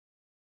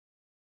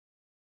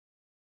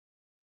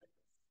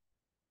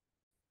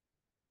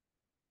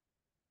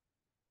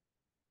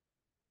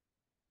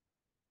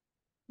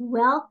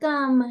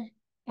Welcome,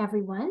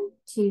 everyone,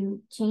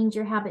 to Change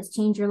Your Habits,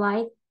 Change Your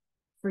Life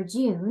for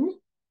June.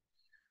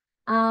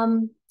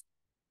 Um,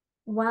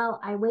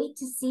 while I wait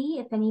to see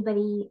if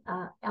anybody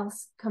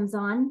else comes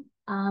on,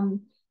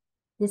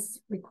 this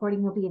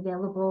recording will be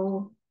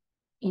available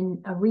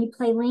in a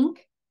replay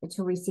link that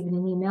you'll receive in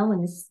an email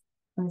when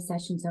the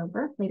session's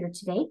over later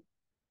today.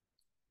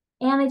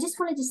 And I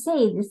just wanted to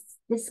say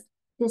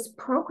this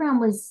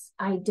program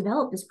I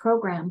developed this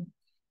program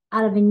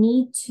out of a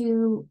need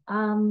to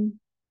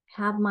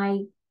have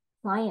my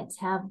clients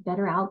have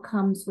better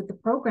outcomes with the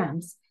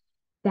programs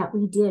that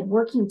we did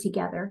working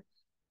together.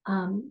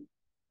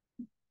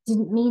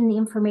 Didn't mean the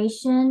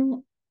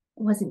information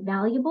wasn't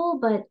valuable,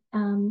 but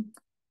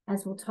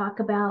as we'll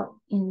talk about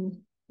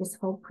in this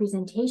whole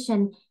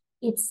presentation,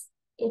 it's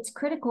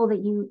critical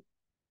that you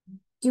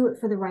do it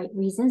for the right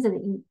reasons, and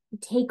that you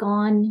take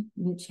on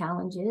new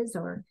challenges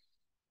or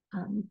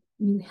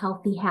new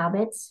healthy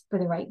habits for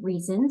the right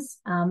reasons.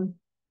 And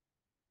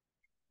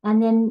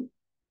then,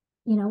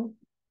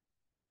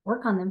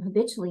 work on them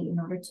habitually in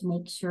order to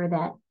make sure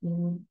that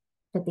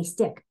they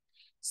stick.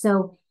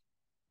 So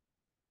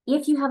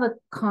if you have a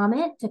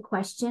comment, a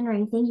question, or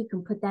anything, you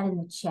can put that in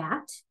the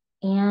chat.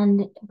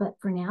 But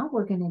for now,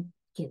 we're going to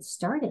get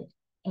started.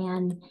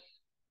 And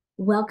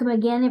welcome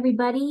again,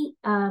 everybody,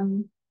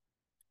 to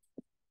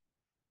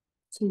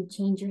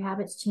Change Your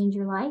Habits, Change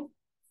Your Life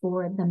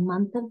for the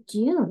month of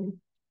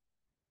June.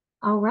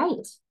 All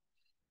right.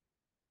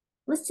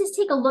 Let's just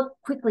take a look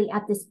quickly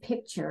at this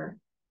picture,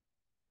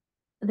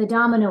 the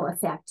domino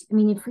effect. I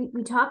mean, if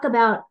we talk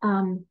about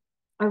a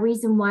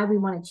reason why we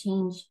want to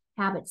change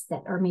habits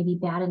that are maybe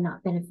bad and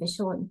not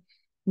beneficial and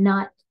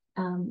not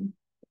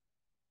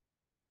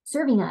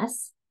serving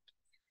us,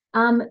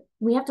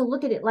 we have to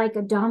look at it like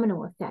a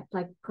domino effect,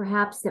 like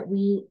perhaps that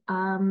we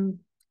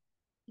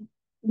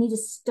need to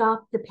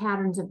stop the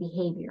patterns of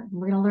behavior.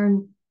 We're going to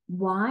learn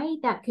why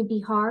that could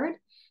be hard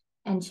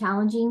and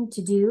challenging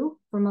to do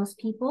for most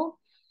people.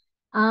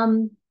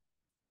 But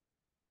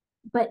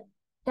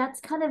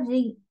that's kind of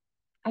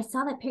I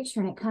saw that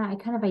picture and I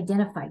kind of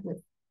identified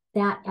with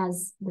that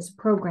as this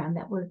program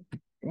that we're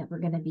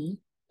going to be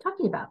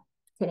talking about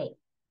today.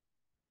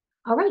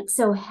 All right.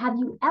 So have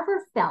you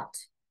ever felt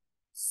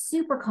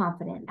super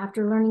confident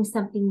after learning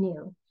something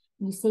new?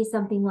 You say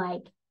something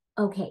like,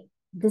 okay,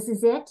 this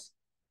is it.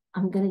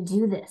 I'm going to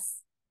do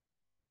this.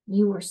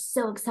 You were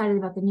so excited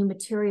about the new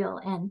material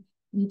and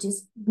you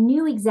just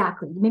knew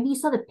exactly. Maybe you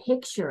saw the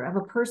picture of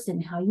a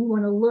person, how you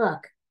want to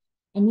look,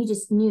 and you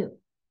just knew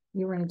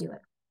you were going to do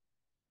it.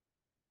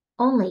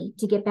 Only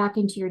to get back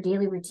into your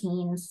daily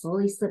routine and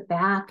slowly slip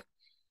back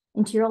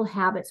into your old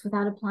habits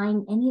without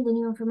applying any of the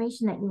new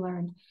information that you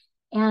learned.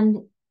 And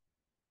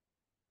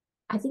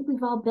I think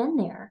we've all been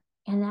there.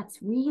 And that's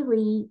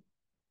really,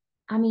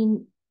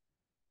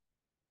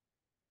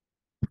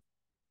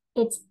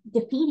 it's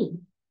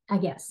defeating, I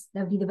guess.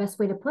 That would be the best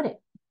way to put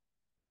it.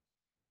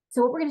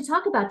 So what we're going to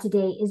talk about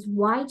today is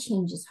why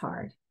change is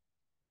hard.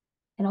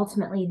 And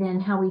ultimately then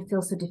how we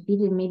feel so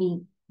defeated, and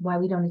maybe why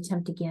we don't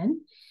attempt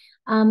again.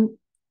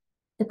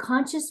 The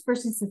conscious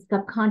versus the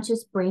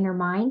subconscious brain or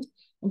mind.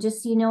 And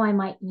just so you know, I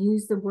might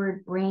use the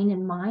word brain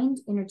and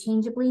mind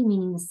interchangeably,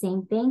 meaning the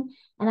same thing.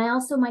 And I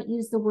also might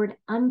use the word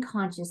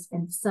unconscious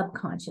and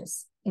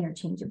subconscious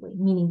interchangeably,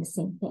 meaning the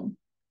same thing.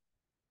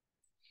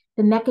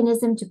 The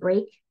mechanism to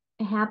break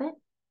a habit.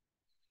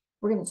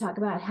 We're going to talk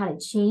about how to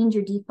change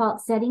your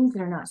default settings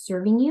that are not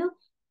serving you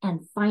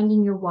and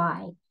finding your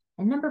why.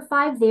 And number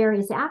 5 there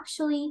is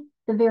actually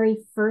the very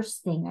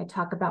first thing I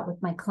talk about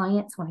with my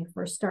clients when I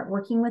first start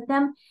working with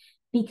them.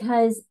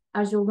 Because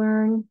as you'll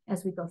learn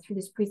as we go through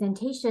this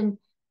presentation,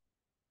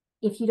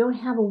 if you don't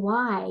have a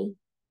why,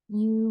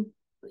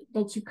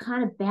 that you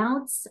kind of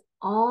bounce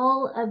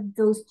all of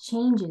those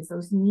changes,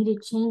 those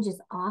needed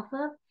changes off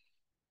of,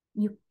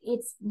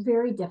 it's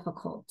very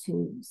difficult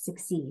to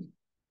succeed.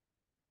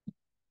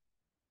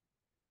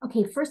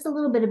 Okay, first a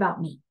little bit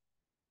about me.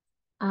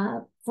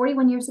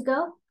 41 years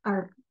ago,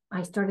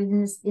 I started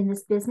in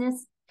this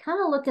business, kind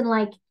of looking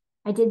like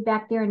I did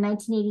back there in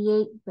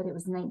 1988, but it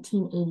was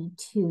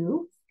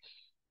 1982.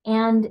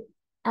 And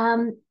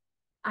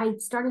I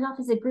started off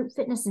as a group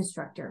fitness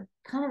instructor,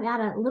 kind of at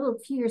a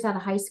few years out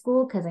of high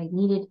school, because I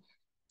needed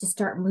to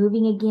start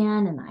moving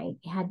again. And I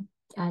had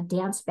a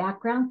dance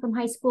background from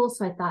high school.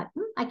 So I thought,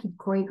 I could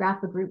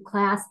choreograph a group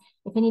class.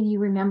 If any of you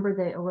remember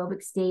the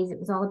aerobics days, it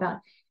was all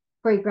about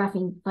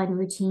choreographing fun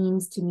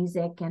routines to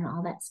music and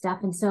all that stuff.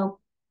 And so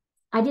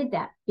I did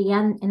that,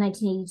 began in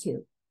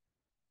 1982.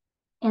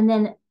 And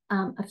then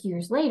a few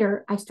years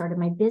later, I started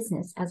my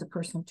business as a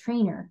personal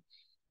trainer.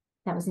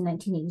 That was in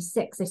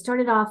 1986. I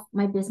started off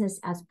my business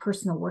as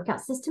Personal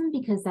Workout System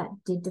because that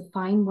did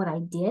define what I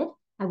did.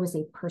 I was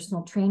a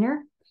personal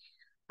trainer.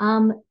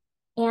 And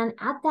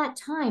at that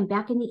time,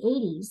 back in the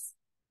 80s,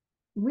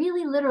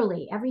 really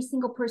literally every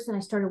single person I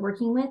started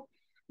working with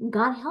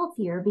got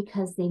healthier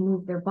because they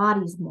moved their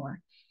bodies more.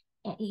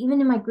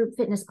 Even in my group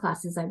fitness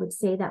classes, I would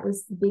say that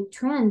was the big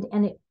trend.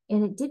 And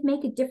it did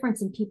make a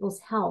difference in people's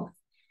health.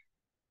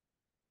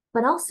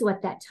 But also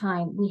at that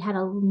time, we had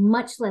a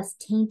much less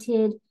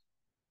tainted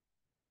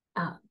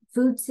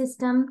food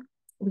system.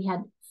 We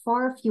had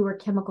far fewer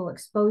chemical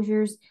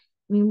exposures.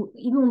 I mean,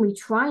 even when we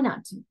try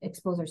not to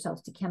expose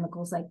ourselves to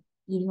chemicals, like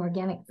eating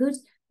organic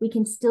foods, we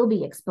can still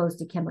be exposed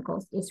to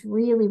chemicals. It's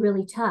really,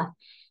 really tough.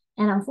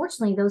 And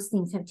unfortunately, those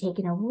things have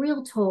taken a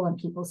real toll on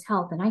people's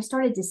health. And I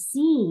started to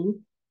see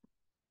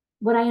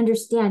what I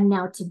understand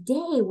now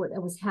today, what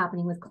was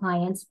happening with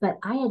clients, but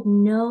I had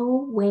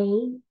no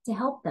way to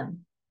help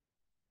them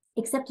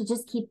except to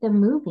just keep them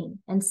moving.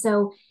 And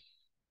so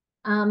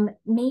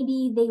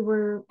maybe they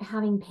were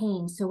having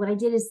pain. So what I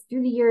did is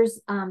through the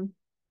years,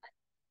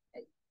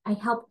 I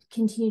helped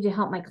continue to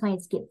help my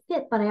clients get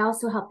fit, but I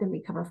also helped them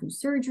recover from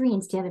surgery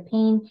and stay out of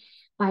pain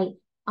by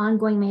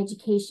ongoing my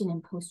education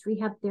in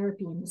post-rehab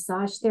therapy and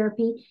massage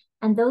therapy.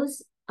 And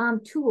those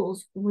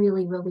tools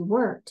really, really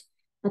worked,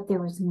 but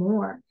there was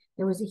more.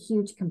 There was a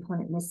huge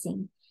component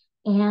missing.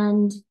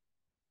 And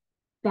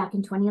back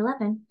in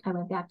 2011, I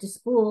went back to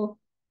school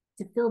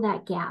to fill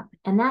that gap.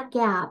 And that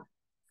gap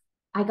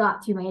I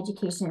got through my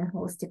education in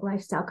holistic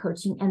lifestyle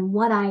coaching and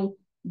what I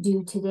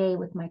do today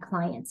with my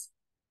clients.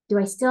 Do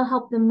I still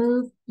help them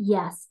move?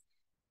 Yes.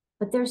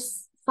 But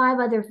there's 5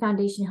 other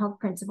foundation health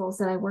principles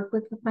that I work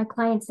with my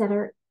clients that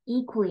are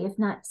equally, if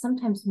not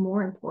sometimes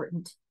more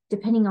important,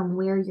 depending on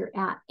where you're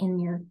at in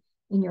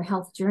your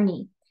health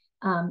journey,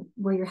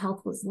 where your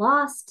health was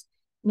lost,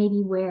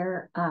 maybe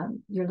where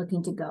you're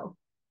looking to go.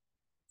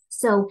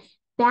 So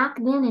back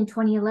then in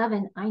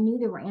 2011, I knew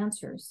there were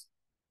answers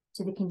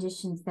to the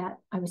conditions that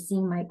I was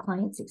seeing my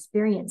clients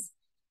experience.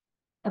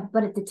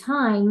 But at the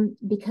time,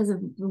 because of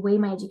the way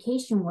my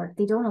education worked,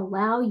 they don't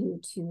allow you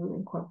to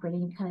incorporate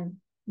any kind of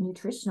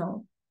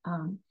nutritional,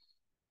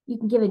 you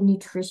can give a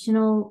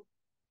nutritional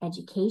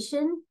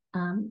education.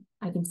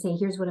 I can say,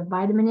 here's what a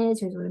vitamin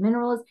is, here's what a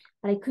mineral is,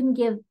 but I couldn't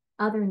give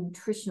other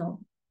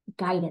nutritional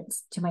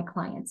guidance to my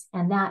clients.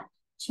 And that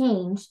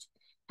changed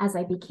as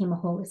I became a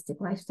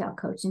holistic lifestyle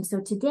coach. And so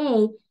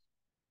today,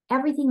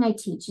 everything I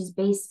teach is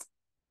based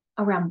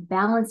around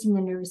balancing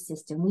the nervous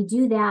system. We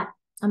do that.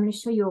 I'm going to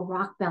show you a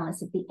rock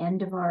balance at the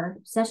end of our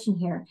session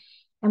here.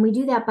 And we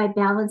do that by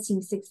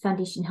balancing 6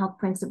 foundation health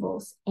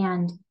principles.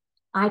 And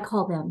I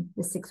call them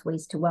the 6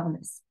 ways to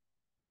wellness.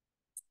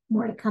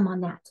 More to come on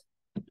that.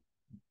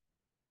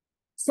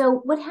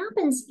 So what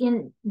happens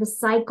in the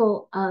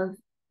cycle of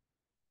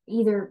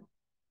either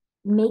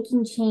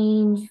making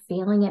change,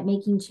 failing at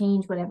making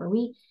change, whatever,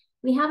 we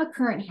have a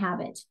current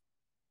habit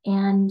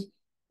and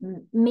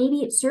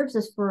maybe it serves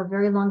us for a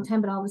very long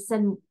time, but all of a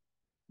sudden,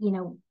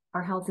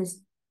 our health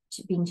is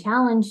being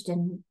challenged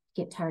and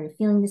get tired of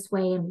feeling this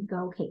way. And we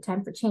go, okay,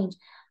 time for change.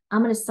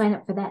 I'm going to sign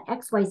up for that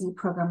XYZ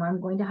program, or I'm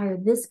going to hire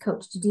this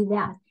coach to do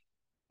that.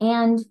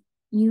 And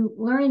you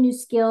learn a new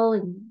skill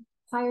and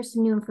acquire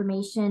some new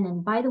information.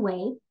 And by the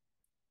way,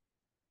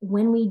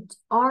 when we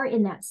are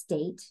in that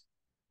state,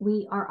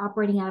 we are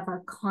operating out of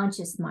our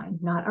conscious mind,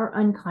 not our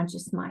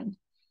unconscious mind.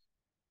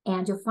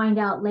 And you'll find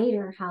out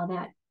later how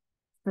that,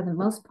 for the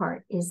most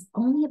part, is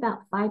only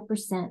about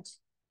 5%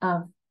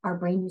 of our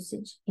brain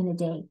usage in a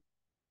day.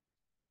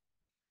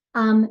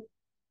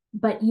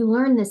 But you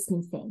learn this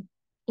new thing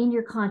in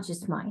your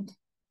conscious mind.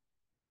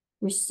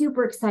 You're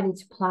super excited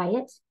to apply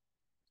it.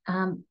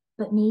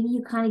 But maybe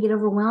you kind of get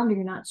overwhelmed or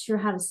you're not sure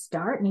how to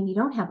start. Maybe you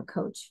don't have a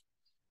coach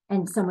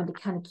and someone to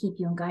kind of keep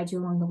you and guide you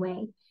along the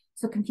way.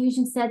 So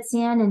confusion sets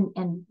in.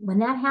 And when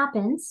that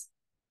happens,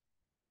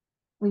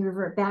 we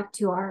revert back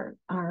to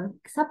our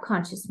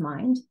subconscious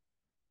mind.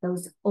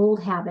 Those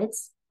old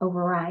habits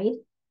override.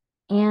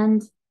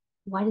 And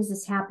why does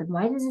this happen?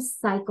 Why does this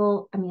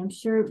cycle? I mean, I'm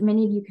sure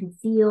many of you can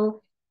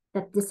feel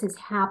that this has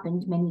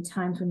happened many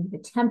times when you've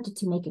attempted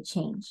to make a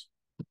change.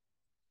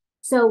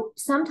 So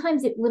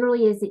sometimes it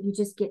literally is that you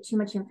just get too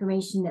much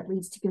information that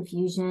leads to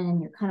confusion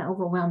and you're kind of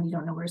overwhelmed. You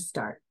don't know where to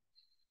start.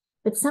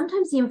 But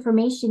sometimes the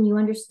information, you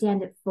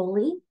understand it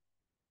fully,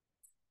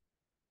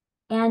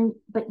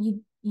 but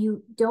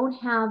you don't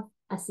have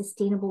a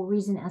sustainable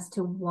reason as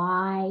to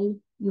why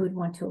you would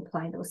want to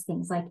apply those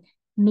things. Like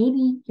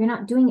maybe you're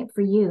not doing it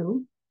for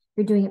you,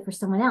 you're doing it for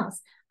someone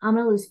else. I'm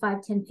going to lose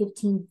 5, 10,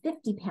 15,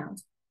 50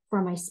 pounds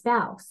for my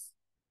spouse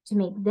to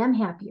make them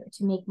happier,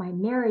 to make my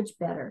marriage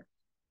better.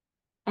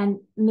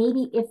 And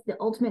maybe if the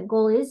ultimate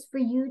goal is for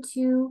you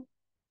to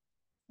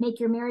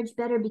make your marriage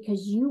better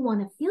because you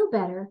want to feel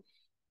better,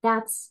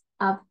 that's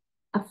a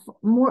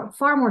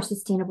far more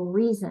sustainable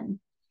reason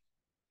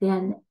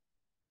than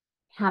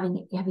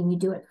having you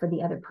do it for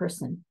the other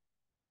person.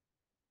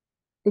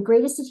 The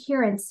greatest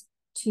adherence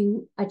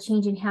to a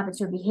change in habits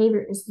or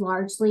behavior is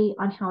largely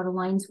on how it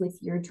aligns with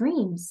your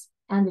dreams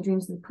and the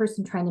dreams of the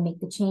person trying to make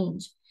the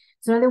change.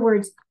 So in other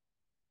words,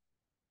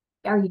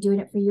 are you doing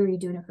it for you or are you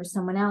doing it for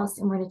someone else?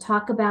 And we're going to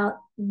talk about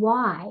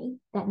why,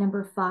 that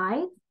number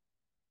 5,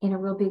 in a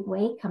real big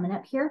way coming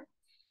up here.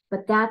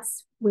 But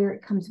that's where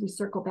it comes, we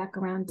circle back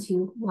around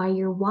to why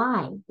your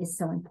why is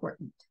so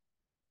important.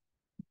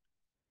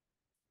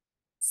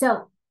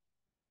 So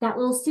that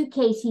little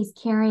suitcase he's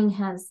carrying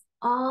has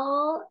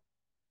all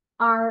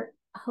our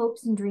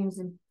hopes and dreams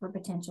for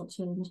potential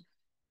change.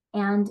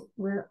 and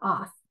we're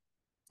off.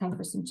 Time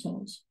for some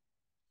change.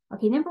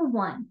 Okay, number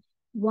one,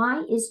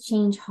 why is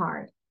change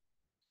hard?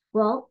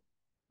 Well,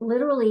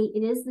 literally,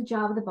 it is the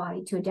job of the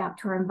body to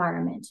adapt to our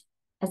environment.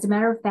 As a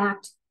matter of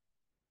fact,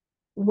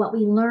 what we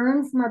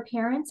learn from our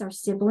parents, our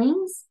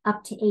siblings,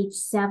 up to age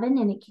 7,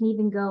 and it can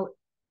even go,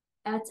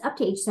 it's up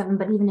to age 7,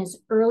 but even as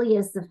early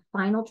as the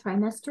final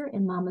trimester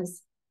in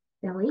mama's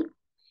belly,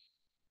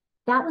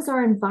 that was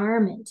our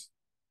environment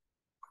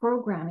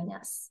programming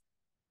us.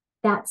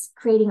 That's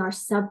creating our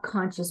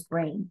subconscious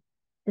brain,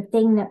 the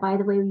thing that, by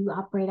the way, we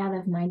operate out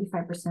of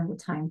 95% of the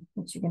time,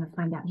 which you're going to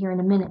find out here in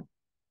a minute.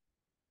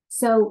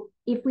 So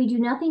if we do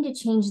nothing to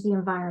change the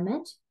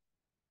environment,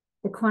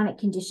 the chronic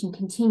condition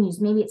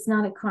continues. Maybe it's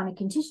not a chronic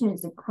condition,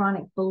 it's a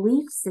chronic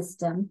belief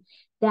system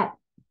that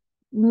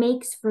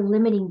makes for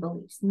limiting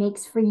beliefs,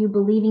 makes for you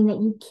believing that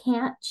you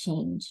can't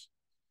change.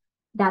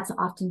 That's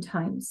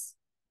oftentimes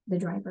the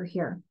driver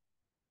here.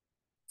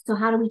 So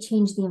how do we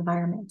change the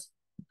environment?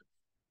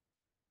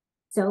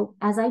 So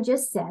as I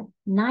just said,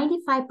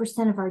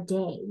 95% of our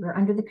day, we're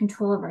under the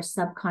control of our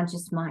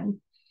subconscious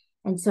mind.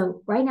 And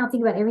so right now,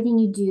 think about everything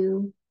you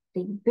do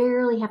that you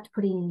barely have to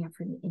put any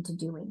effort into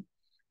doing.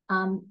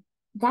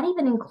 That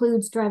even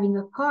includes driving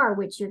a car,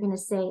 which you're going to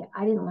say,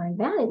 I didn't learn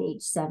that at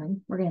age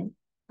 7. We're going to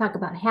talk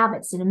about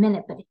habits in a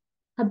minute, but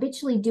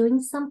habitually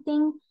doing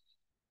something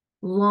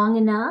long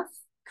enough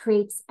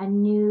creates a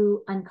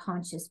new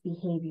unconscious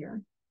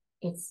behavior.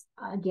 It's,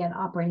 again,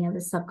 operating on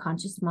the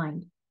subconscious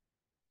mind.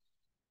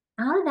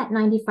 Out of that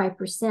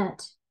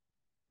 95%,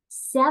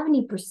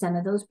 70%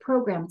 of those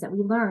programs that we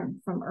learn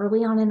from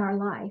early on in our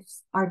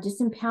lives are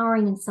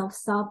disempowering and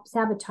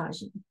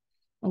self-sabotaging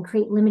and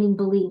create limiting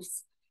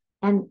beliefs.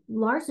 And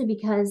largely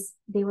because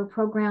they were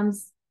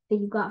programs that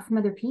you got from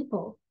other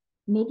people.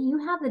 Maybe you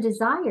have the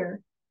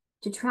desire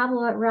to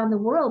travel around the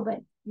world, but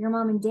your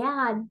mom and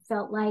dad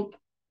felt like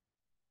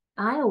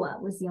Iowa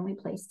was the only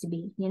place to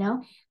be, you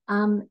know?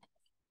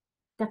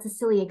 That's a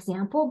silly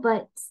example,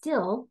 but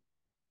still,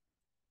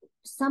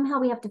 somehow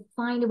we have to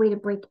find a way to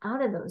break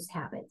out of those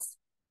habits,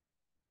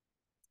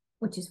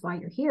 which is why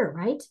you're here,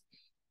 right?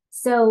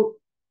 So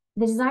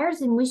the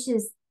desires and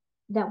wishes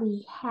that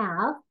we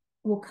have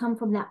will come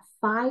from that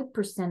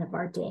 5% of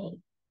our day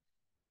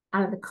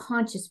out of the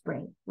conscious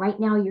brain. Right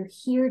now, you're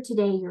here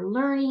today, you're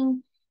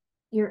learning,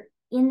 you're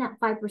in that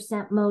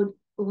 5% mode,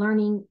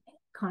 learning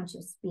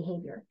conscious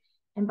behavior.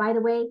 And by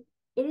the way,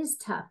 it is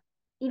tough,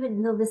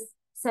 even though this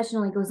session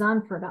only goes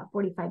on for about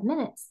 45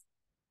 minutes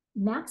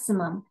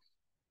maximum.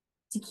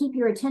 To keep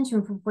your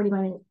attention for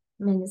 45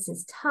 minutes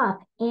is tough,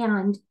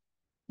 and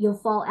you'll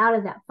fall out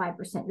of that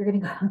 5%.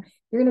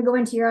 You're gonna go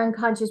into your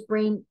unconscious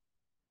brain.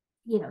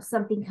 You know,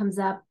 something comes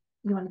up,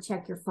 you want to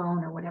check your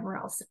phone or whatever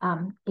else.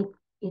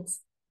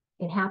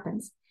 It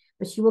happens.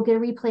 But you will get a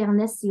replay on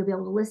this, so you'll be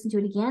able to listen to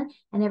it again.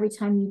 And every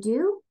time you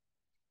do,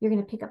 you're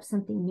going to pick up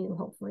something new,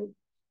 hopefully,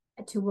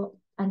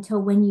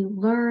 until when you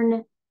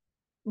learn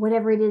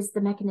whatever it is,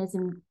 the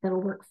mechanism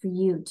that'll work for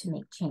you to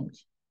make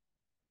change.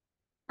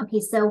 Okay,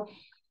 so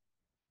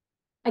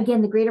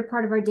again, the greater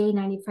part of our day,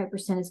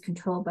 95%, is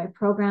controlled by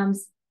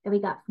programs that we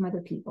got from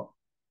other people.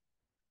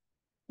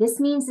 This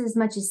means as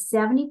much as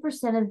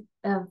 70%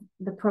 of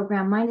the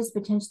program mind is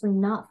potentially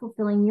not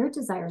fulfilling your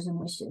desires and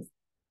wishes.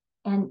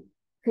 And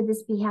could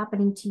this be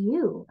happening to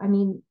you? I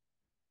mean,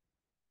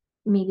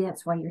 maybe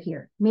that's why you're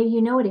here. Maybe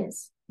you know it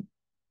is.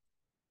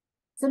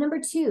 So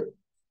number 2,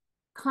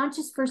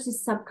 conscious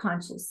versus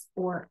subconscious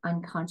or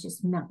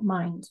unconscious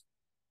mind.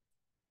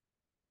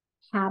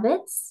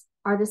 Habits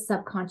are the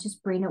subconscious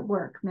brain at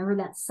work. Remember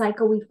that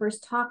cycle we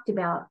first talked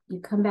about? You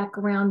come back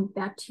around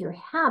back to your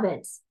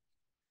habits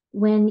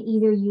when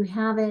either you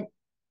haven't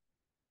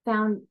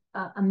found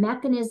a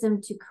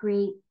mechanism to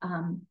create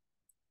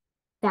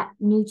that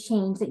new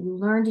change that you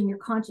learned in your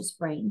conscious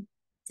brain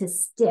to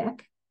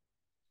stick,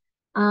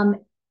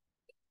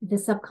 the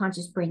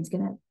subconscious brain's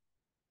going to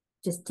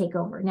just take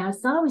over. Now,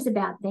 it's not always a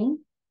bad thing.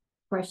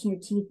 Brushing your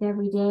teeth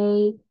every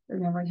day,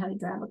 remembering how to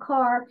drive a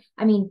car.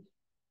 I mean,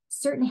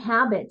 certain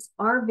habits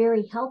are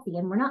very healthy,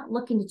 and we're not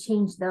looking to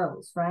change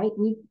those, right?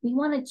 We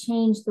want to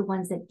change the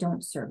ones that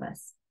don't serve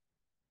us.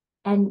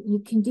 And you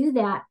can do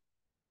that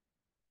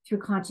through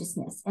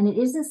consciousness. And it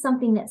isn't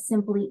something that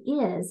simply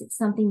is, it's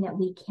something that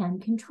we can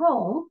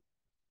control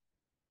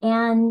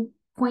and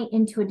point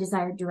into a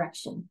desired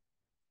direction.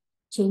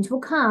 Change will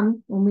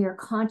come when we are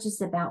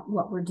conscious about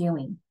what we're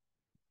doing.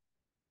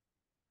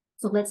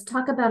 So let's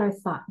talk about our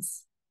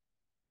thoughts.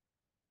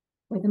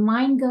 Where the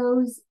mind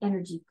goes,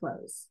 energy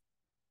flows.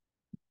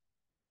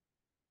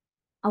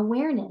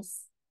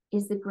 Awareness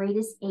is the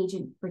greatest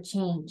agent for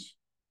change.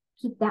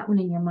 Keep that one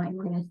in your mind.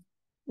 We're going to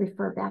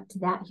refer back to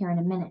that here in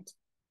a minute.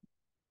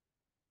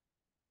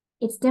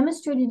 It's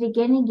demonstrated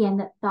again and again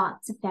that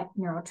thoughts affect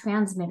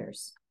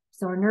neurotransmitters.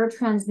 So our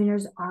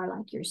neurotransmitters are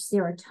like your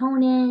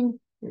serotonin,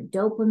 your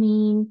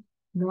dopamine,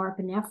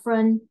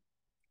 norepinephrine,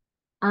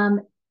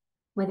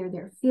 whether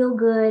they're feel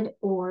good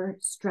or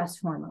stress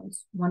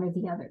hormones, one or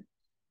the other,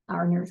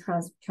 our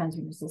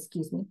neurotransmitters,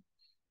 excuse me.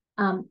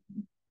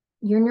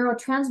 Your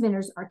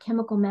neurotransmitters are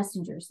chemical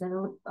messengers that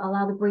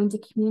allow the brain to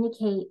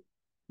communicate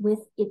with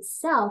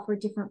itself or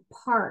different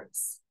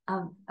parts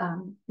of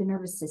the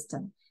nervous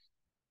system.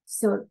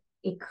 So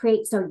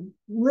so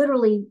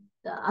literally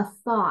a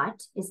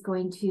thought is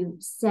going to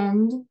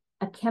send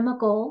a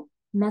chemical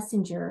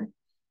messenger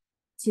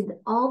to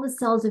all the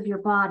cells of your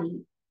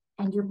body,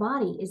 and your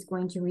body is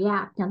going to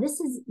react. Now, this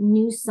is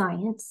new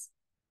science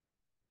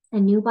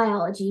and new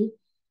biology,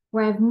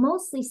 where I've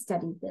mostly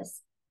studied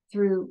this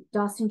through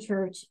Dawson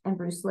Church and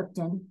Bruce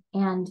Lipton.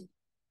 And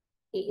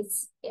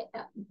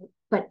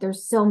but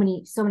there's so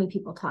many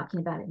people talking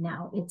about it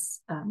now.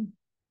 It's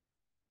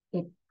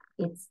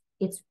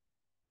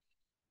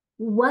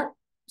what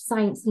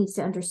science needs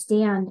to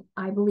understand,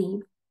 I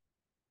believe.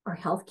 Our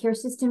healthcare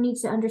system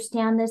needs to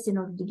understand this in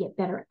order to get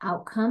better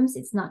outcomes.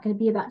 It's not going to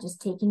be about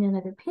just taking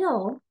another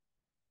pill.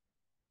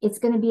 It's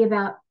going to be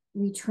about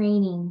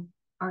retraining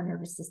our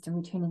nervous system,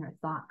 retraining our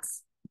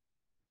thoughts.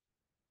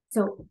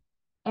 So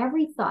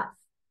every thought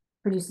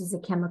produces a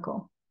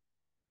chemical.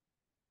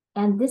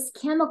 And this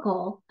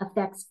chemical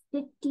affects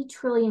 50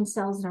 trillion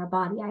cells in our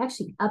body. I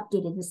actually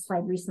updated this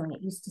slide recently.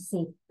 It used to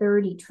say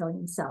 30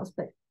 trillion cells,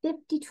 but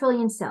 50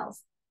 trillion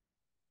cells.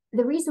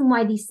 The reason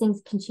why these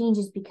things can change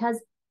is because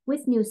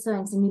with new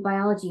science and new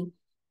biology,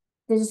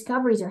 the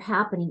discoveries are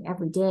happening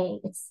every day.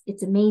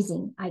 It's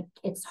amazing.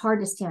 It's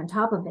hard to stay on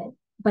top of it,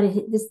 but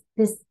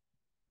this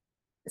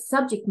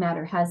subject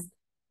matter has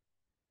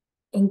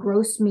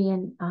engrossed me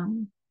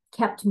and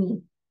kept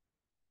me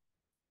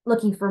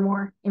looking for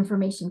more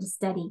information to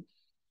study.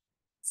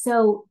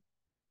 So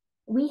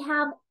we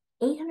have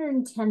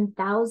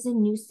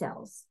 810,000 new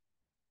cells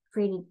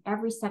created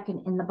every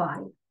second in the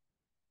body.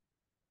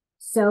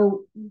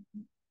 So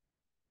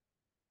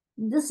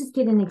let's just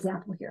get an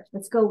example here.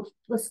 Let's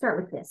start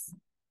with this.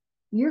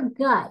 Your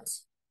gut,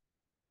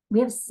 we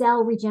have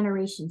cell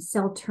regeneration,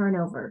 cell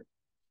turnover.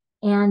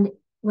 And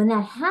when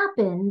that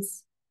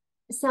happens,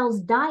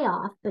 cells die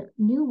off, but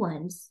new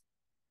ones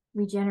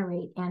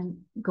regenerate and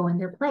go in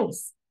their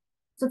place.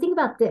 So think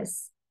about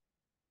this.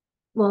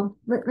 Well,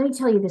 let me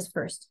tell you this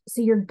first.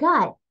 So your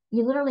gut,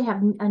 you literally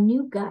have a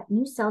new gut,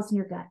 new cells in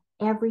your gut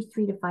every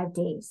 3 to 5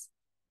 days.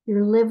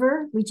 Your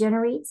liver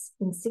regenerates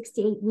in 6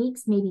 to 8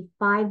 weeks, maybe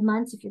 5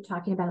 months if you're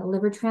talking about a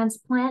liver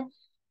transplant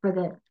for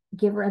the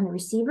giver and the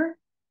receiver.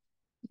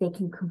 They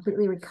can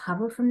completely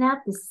recover from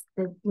that.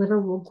 The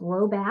liver will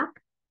grow back.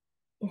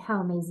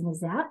 How amazing is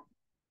that?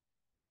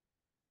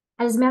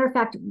 As a matter of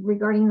fact,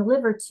 regarding the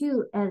liver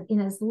too, in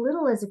as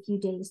little as a few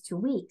days to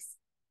weeks,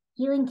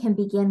 healing can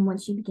begin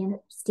once you begin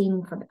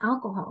abstaining from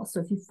alcohol. So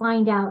if you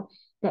find out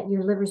that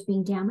your liver is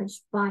being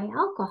damaged by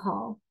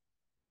alcohol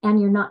and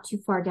you're not too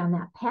far down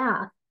that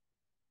path,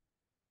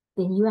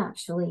 then you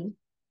actually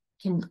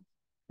can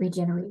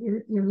regenerate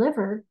your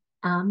liver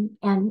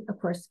and, of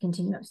course,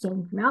 continue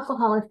abstaining from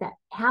alcohol. If that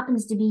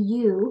happens to be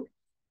you,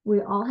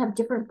 we all have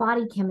different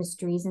body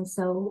chemistries, and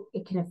so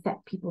it can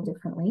affect people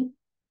differently.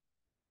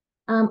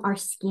 Our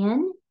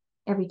skin,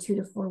 every 2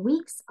 to 4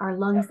 weeks. Our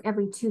lungs,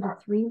 every 2 to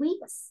 3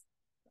 weeks.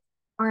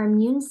 Our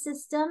immune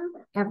system,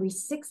 every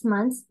 6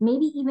 months,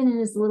 maybe even in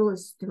as little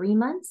as 3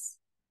 months.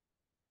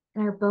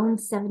 And our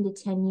bones, 7 to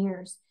 10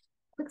 years.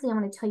 Quickly, I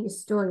want to tell you a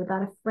story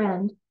about a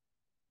friend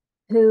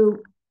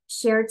who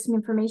shared some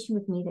information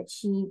with me that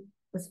she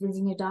was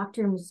visiting a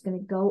doctor and was going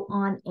to go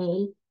on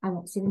I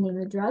won't say the name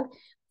of the drug,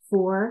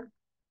 for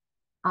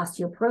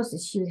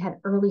osteoporosis. She had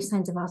early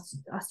signs of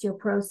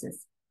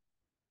osteoporosis.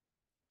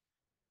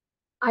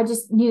 I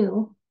just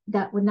knew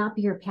that would not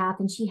be her path,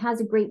 and she has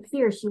a great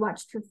fear. She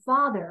watched her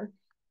father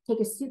take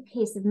a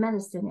suitcase of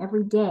medicine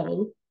every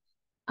day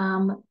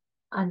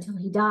until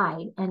he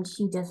died, and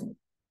she doesn't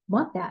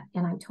want that.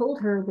 And I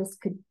told her this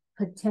could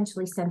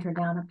potentially send her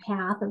down a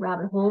path, a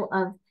rabbit hole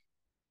of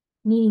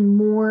needing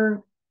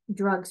more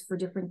drugs for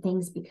different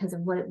things because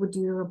of what it would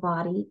do to her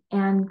body,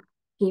 and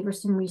gave her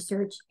some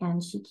research.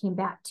 And she came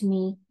back to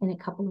me in a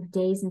couple of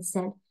days and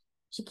said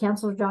she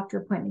canceled her doctor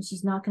appointment.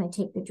 She's not going to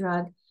take the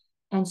drug,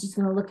 and she's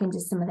going to look into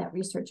some of that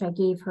research I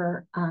gave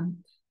her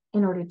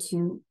in order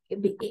to,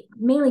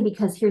 mainly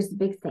because here's the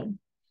big thing.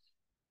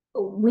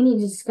 We need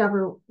to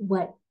discover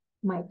what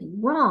might be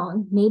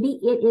wrong. Maybe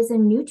it is a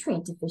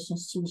nutrient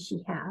deficiency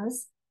she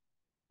has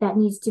that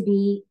needs to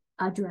be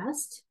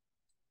addressed.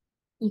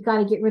 You got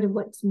to get rid of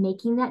what's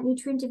making that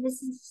nutrient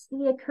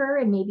deficiency occur.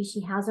 And maybe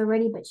she has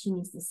already, but she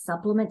needs the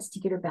supplements to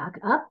get her back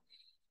up.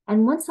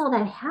 And once all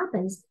that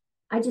happens,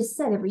 I just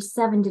said every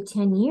 7 to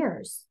 10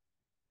 years,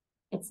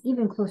 it's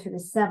even closer to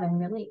 7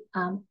 really,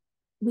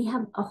 we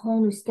have a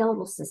whole new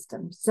skeletal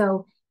system.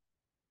 So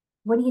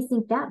what do you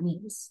think that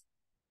means?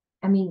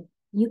 I mean,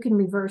 you can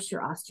reverse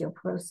your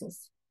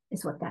osteoporosis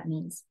is what that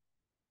means.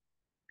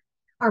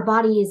 Our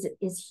body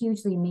is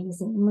hugely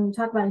amazing. And when we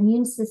talk about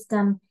immune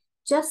system,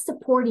 just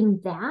supporting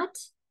that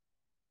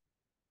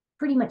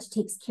pretty much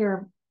takes care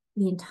of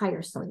the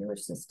entire cellular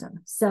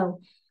system.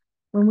 So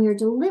when we are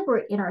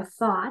deliberate in our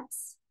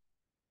thoughts,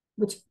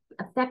 which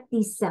affect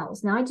these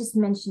cells. Now, I just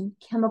mentioned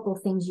chemical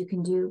things you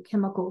can do,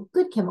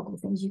 good chemical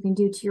things you can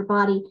do to your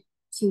body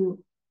to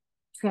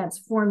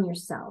transform your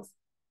cells.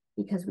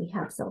 because we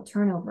have cell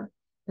turnover.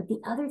 But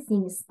the other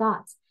thing is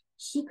thoughts.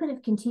 She could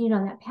have continued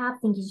on that path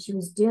thinking she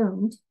was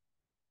doomed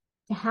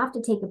to have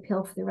to take a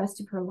pill for the rest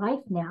of her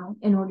life now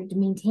in order to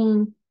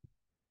maintain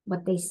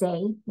what they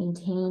say,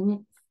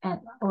 maintain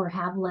or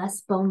have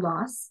less bone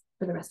loss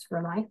for the rest of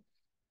her life,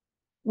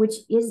 which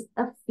is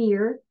a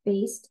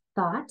fear-based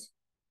thought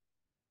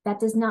that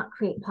does not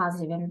create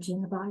positive energy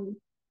in the body.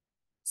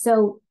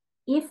 So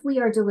if we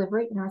are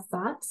deliberate in our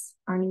thoughts,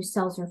 our new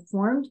cells are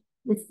formed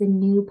with the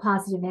new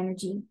positive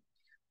energy.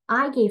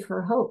 I gave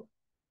her hope.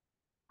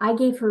 I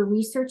gave her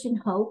research and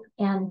hope,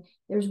 and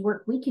there's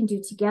work we can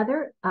do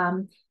together.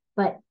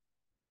 But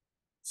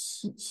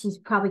she's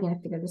probably going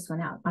to figure this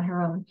one out on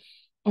her own.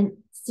 And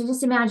so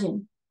just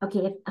imagine, okay,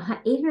 if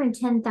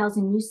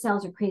 810,000 new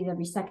cells are created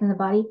every second in the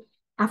body,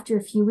 after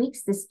a few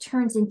weeks, this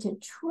turns into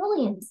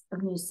trillions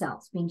of new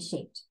cells being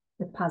shaped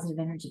with positive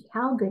energy.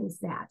 How good is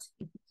that?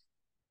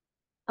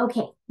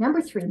 Okay,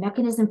 number 3,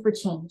 mechanism for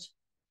change.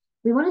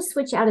 We want to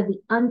switch out of the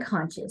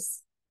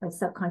unconscious or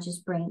subconscious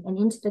brain and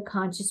into the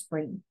conscious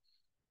brain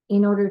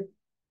in order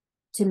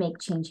to make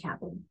change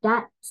happen.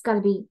 That's got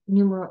to be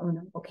numero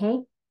uno, okay?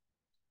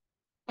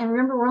 And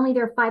remember, we're only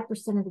there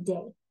 5% of the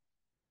day.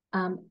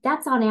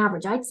 That's on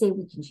average. I'd say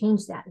we can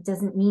change that. It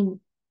doesn't mean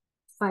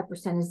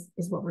 5%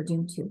 is what we're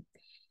doomed to.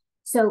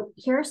 So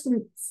here are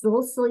some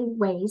little silly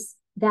ways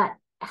that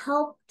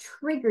help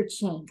trigger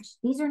change.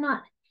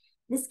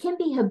 This can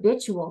be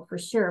habitual for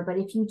sure, but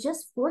if you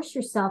just force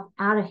yourself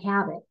out of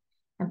habit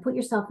and put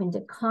yourself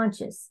into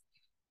conscious,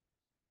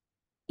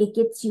 it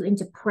gets you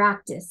into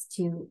practice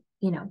to,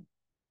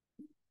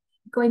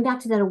 going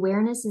back to that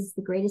awareness is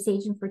the greatest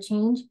agent for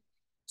change.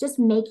 Just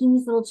making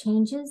these little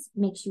changes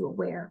makes you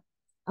aware.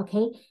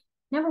 Okay.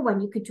 Number 1,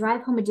 you could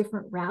drive home a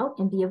different route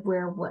and be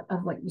aware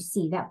of what you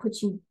see. That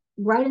puts you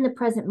right in the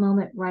present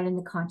moment, right in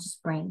the conscious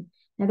brain.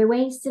 Another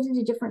way, sit at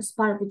a different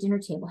spot at the dinner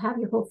table. Have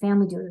your whole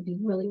family do it. It'd be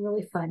really,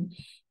 really fun.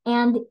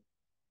 And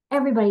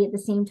everybody at the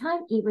same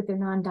time, eat with their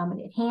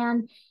non-dominant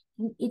hand.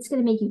 It's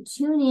going to make you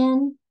tune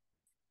in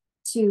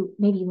to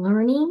maybe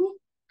learning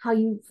how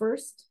you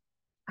first,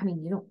 I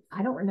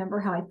don't remember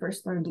how I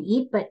first learned to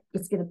eat, but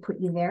it's going to put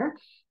you there,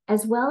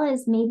 as well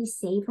as maybe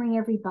savoring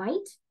every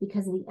bite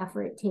because of the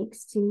effort it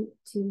takes to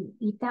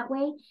eat that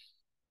way.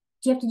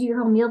 Do you have to do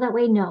your whole meal that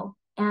way? No.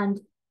 And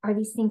are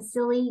these things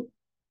silly?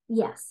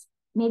 Yes.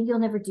 Maybe you'll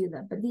never do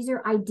them, but these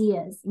are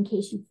ideas in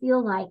case you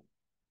feel like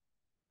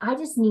I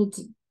just need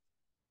to.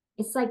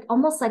 It's like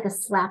almost like a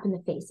slap in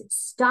the face. It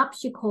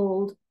stops you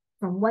cold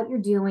from what you're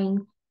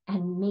doing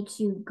and makes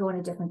you go in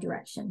a different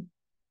direction.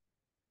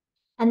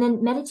 And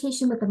then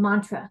meditation with a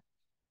mantra.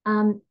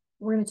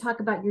 We're going to talk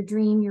about your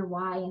dream, your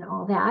why, and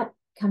all that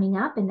coming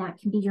up, and that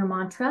can be your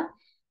mantra.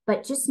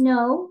 But just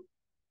know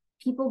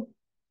people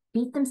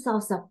beat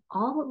themselves up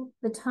all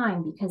the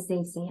time because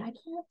they say, I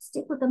can't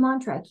stick with the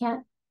mantra. I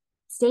can't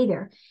stay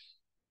there.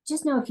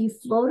 Just know if you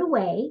float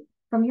away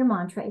from your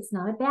mantra, it's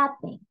not a bad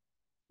thing.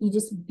 You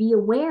just be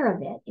aware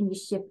of it and you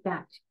shift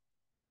back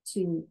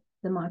to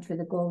the mantra,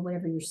 the goal,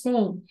 whatever you're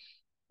saying.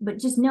 But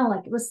just know,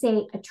 like, let's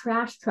say a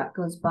trash truck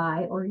goes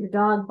by or your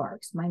dog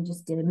barks. Mine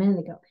just did a minute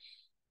ago.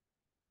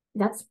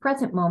 That's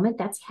present moment.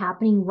 That's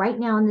happening right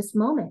now in this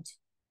moment.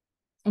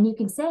 And you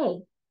can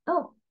say,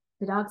 oh,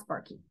 the dog's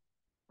barking.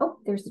 Oh,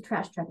 there's the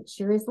trash truck. It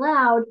sure is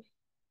loud.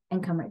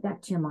 And come right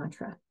back to your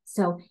mantra.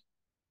 So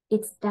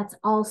that's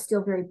all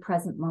still very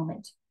present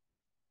moment,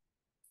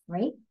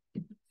 right?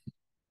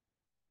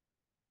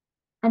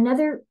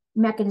 Another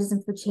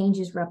mechanism for change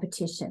is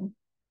repetition.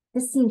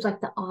 This seems like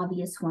the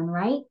obvious one,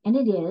 right? And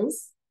it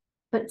is,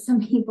 but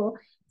some people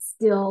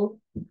still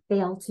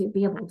fail to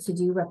be able to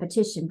do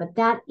repetition. But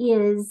that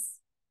is,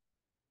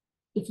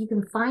 if you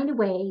can find a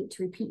way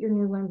to repeat your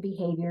new learned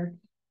behavior,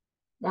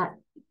 that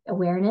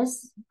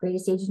awareness,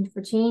 greatest agent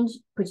for change,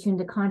 puts you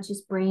into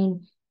conscious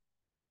brain,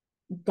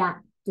 that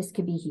this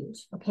could be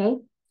huge, okay?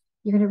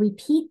 You're going to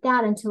repeat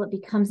that until it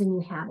becomes a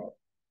new habit.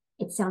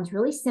 It sounds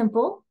really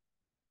simple,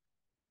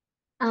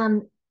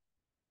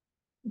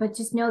 but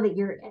just know that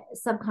your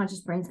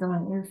subconscious brain's going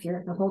to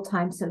interfere the whole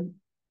time, so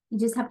you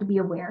just have to be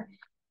aware.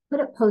 Put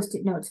up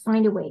Post-it notes,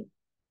 find a way.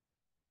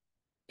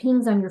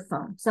 Pings on your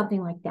phone,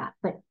 something like that.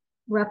 But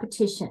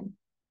repetition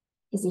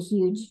is a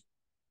huge,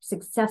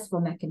 successful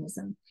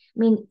mechanism. I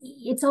mean,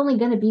 it's only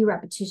going to be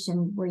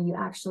repetition where you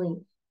actually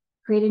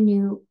create a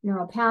new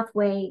neural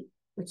pathway,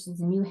 which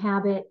is a new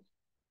habit.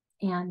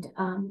 And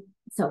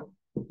so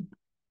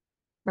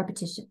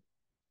repetition.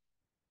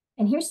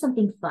 And here's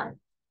something fun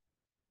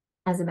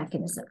as a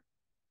mechanism.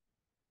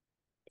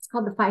 It's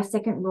called the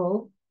 5-second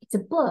rule. It's a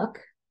book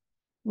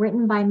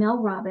written by Mel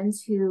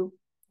Robbins, who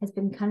has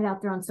been kind of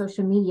out there on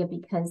social media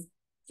because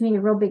he made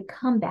a real big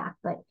comeback.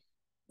 But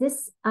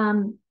this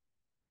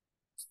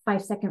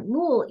 5-second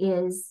rule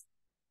is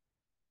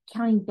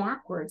counting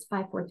backwards,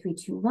 5, 4, 3,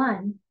 2,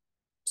 1,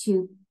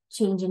 to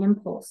change an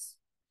impulse.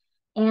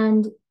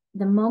 And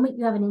the moment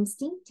you have an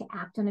instinct to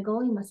act on a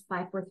goal, you must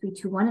 5, 4, 3,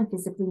 2, 1 and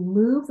physically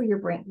move, or your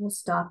brain will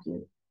stop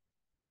you.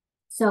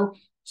 So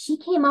she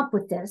came up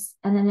with this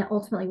and then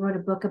ultimately wrote a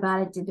book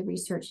about it, did the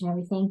research and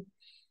everything.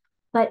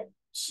 But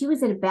she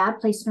was at a bad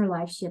place in her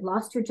life. She had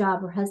lost her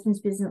job. Her husband's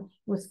business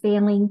was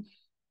failing,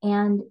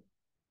 and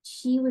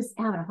she was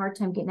having a hard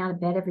time getting out of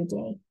bed every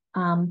day.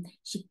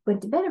 She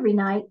went to bed every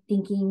night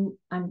thinking,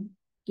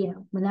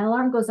 when that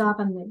alarm goes off,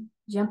 I'm going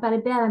to jump out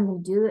of bed. I'm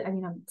going to do it.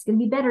 It's going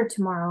to be better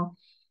tomorrow.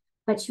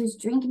 But she was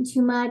drinking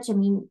too much.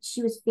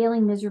 She was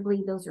failing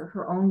miserably. Those are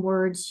her own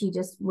words. She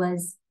just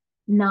was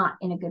not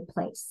in a good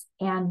place.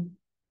 And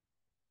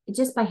it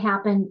just by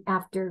happened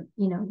after,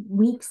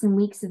 weeks and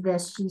weeks of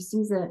this, she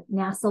sees a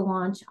NASA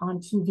launch on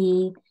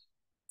TV,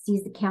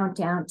 sees the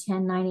countdown,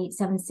 10, 9, 8,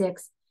 7,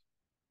 6,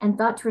 and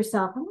thought to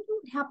herself, I wonder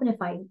what would happen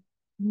if I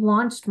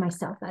launched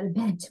myself out of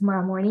bed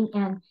tomorrow morning.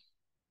 And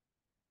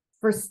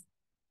for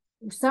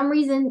some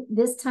reason,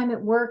 this time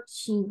it worked.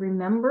 She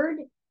remembered,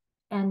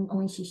 and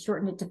only she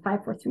shortened it to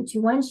 5, 4, 3,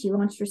 2, 1. She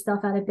launched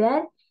herself out of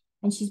bed,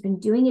 and she's been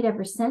doing it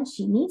ever since.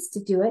 She needs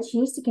to do it. She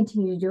needs to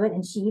continue to do it.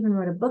 And she even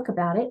wrote a book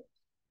about it.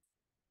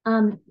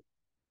 You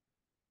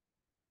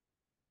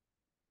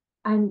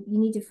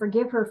need to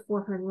forgive her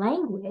for her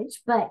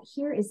language, but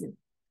here is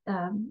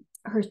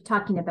her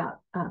talking about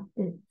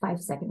the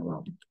 5-second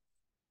rule.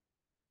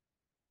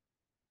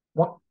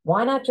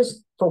 Why not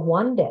just for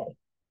one day?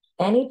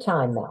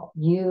 Anytime, Mel,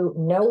 you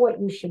know what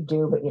you should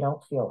do, but you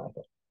don't feel like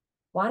it.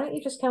 Why don't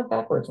you just count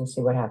backwards and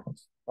see what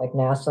happens? Like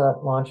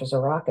NASA launches a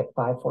rocket,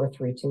 5, 4,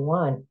 3, 2,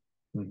 1.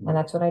 And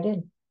that's what I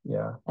did.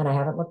 Yeah. And I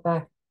haven't looked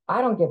back.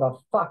 I don't give a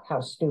fuck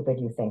how stupid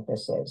you think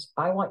this is.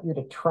 I want you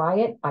to try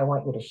it. I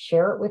want you to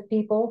share it with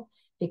people,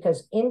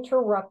 because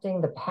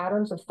interrupting the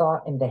patterns of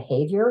thought and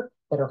behavior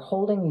that are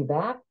holding you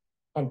back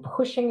and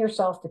pushing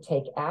yourself to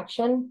take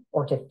action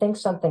or to think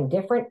something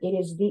different, it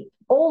is the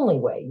only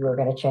way you are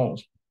going to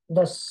change.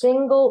 The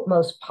single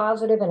most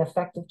positive and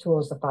effective tool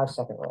is the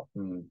 5-second rule,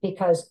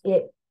 because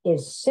it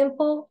is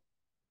simple,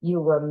 you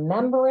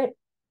remember it,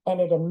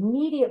 and it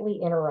immediately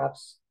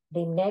interrupts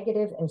the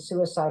negative and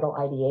suicidal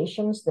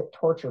ideations that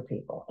torture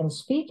people. And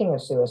speaking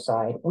of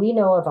suicide, we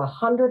know of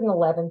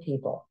 111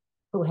 people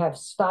who have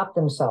stopped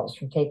themselves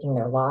from taking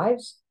their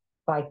lives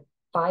by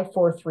 5,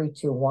 4, 3,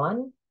 2,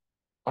 1,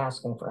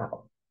 asking for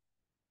help.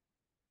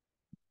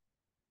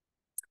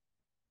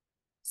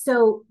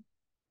 So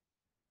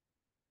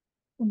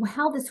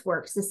how this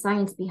works, the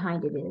science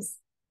behind it is,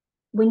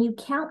 when you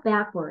count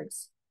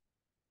backwards,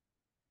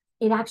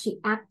 it actually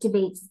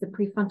activates the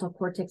prefrontal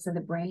cortex of the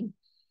brain.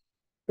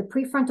 The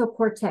prefrontal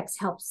cortex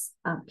helps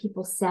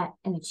people set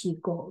and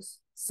achieve goals.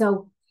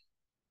 So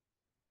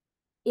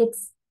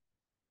it's,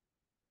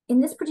 in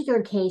this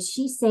particular case,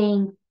 she's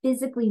saying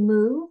physically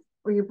move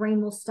or your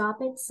brain will stop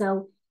it.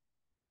 So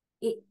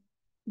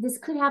this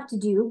could have to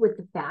do with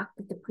the fact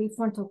that the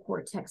prefrontal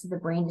cortex of the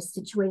brain is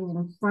situated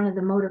in front of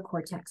the motor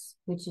cortex,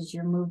 which is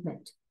your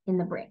movement in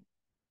the brain.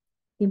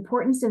 The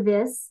importance of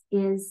this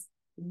is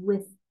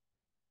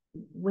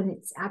when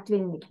it's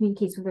activating, it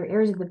communicates with other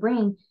areas of the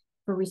brain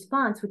for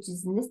response, which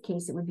is in this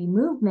case, it would be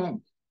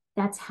movement.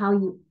 That's how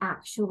you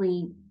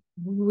actually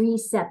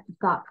reset the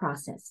thought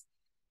process.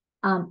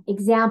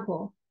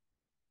 Example,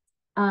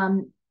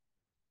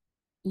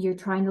 you're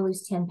trying to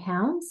lose 10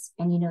 pounds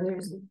and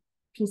there's a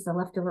piece of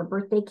leftover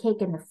birthday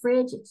cake in the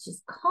fridge. It's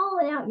just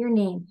calling out your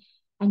name.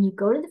 And you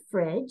go to the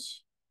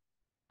fridge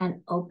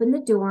and open the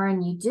door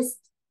and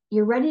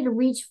you're ready to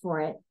reach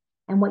for it.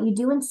 And what you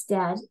do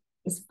instead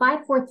is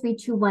 5, 4, 3,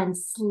 2, 1,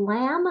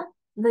 slam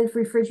the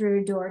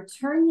refrigerator door,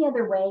 turn the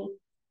other way,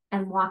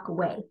 and walk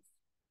away.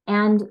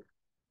 And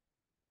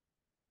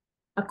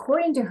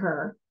according to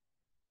her,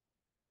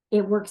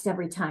 it works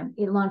every time.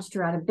 It launched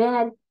her out of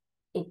bed.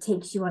 It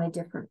takes you on a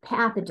different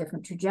path, a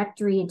different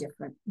trajectory, a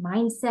different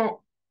mindset.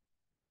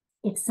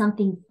 It's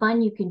something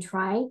fun you can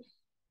try.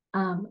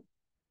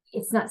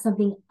 It's not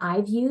something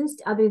I've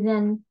used other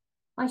than,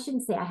 I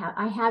shouldn't say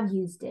I have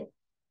used it.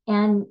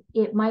 And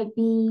it might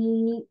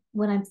be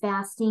when I'm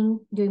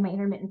fasting, doing my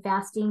intermittent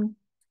fasting,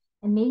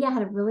 and maybe I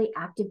had a really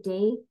active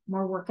day,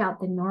 more workout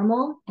than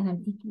normal. And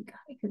I'm thinking, God,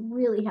 I could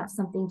really have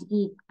something to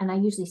eat. And I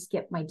usually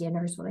skip my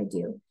dinners, what I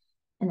do,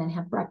 and then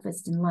have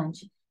breakfast and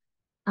lunch.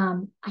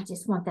 I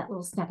just want that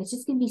little snack. It's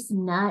just going to be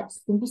some nuts.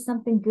 It's going to be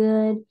something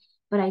good.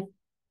 But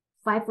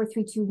 5, 4,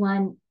 3, 2,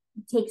 1,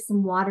 take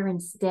some water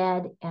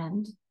instead.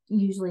 And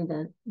usually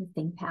the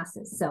thing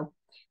passes. So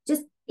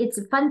it's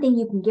a fun thing.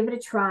 You can give it a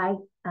try.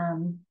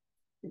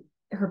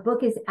 Her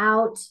book is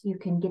out. You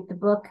can get the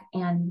book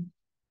and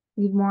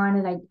read more on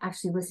it. I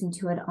actually listened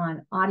to it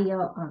on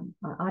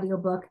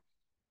audiobook.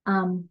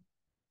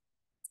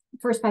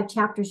 First 5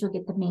 chapters, you'll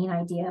get the main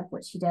idea of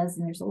what she does.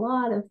 And there's a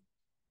lot of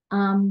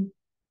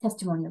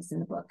testimonials in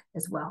the book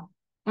as well.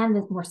 And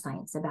there's more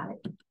science about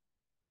it.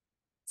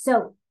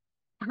 So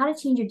how to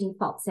change your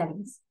default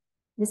settings.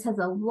 This has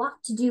a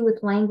lot to do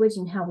with language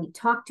and how we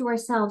talk to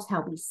ourselves,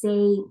 how we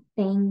say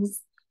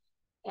things.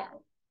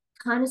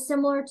 Kind of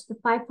similar to the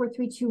 5, 4,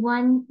 3, 2,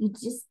 1.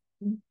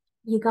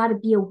 You got to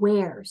be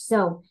aware.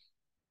 So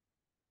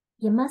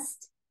you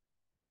must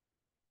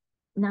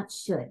not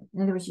should.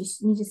 In other words, you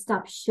need to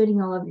stop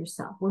shoulding all over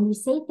yourself. When we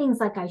say things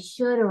like I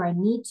should or I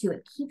need to,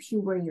 it keeps you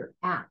where you're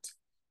at.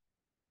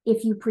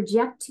 If you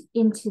project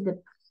into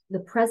the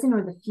present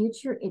or the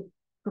future,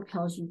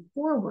 propels you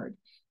forward.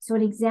 So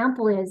an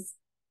example is,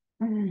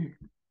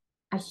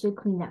 I should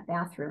clean that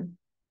bathroom.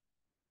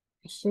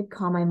 I should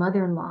call my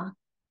mother-in-law.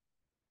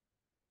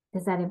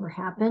 Does that ever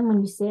happen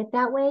when you say it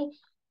that way?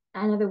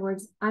 In other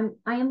words, I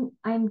am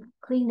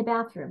cleaning the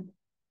bathroom.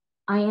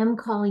 I am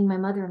calling my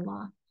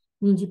mother-in-law.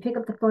 Means you pick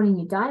up the phone and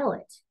you dial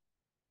it.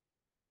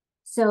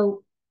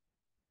 So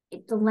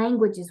the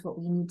language is what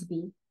we need to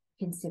be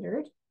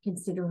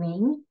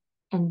considering,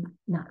 and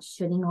not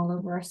shooting all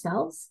over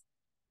ourselves.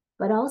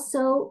 But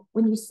also,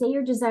 when you say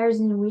your desires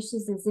and your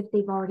wishes as if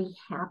they've already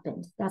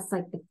happened, that's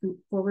like the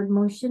forward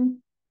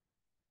motion.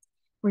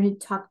 We're going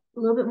to talk a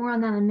little bit more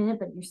on that in a minute,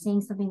 but you're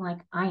saying something like,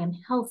 I am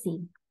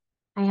healthy.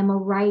 I am a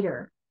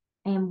writer.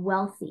 I am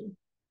wealthy.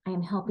 I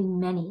am helping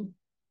many.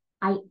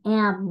 I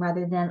am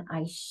rather than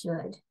I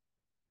should.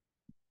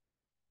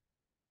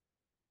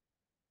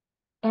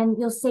 And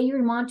you'll say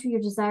your mantra,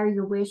 your desire,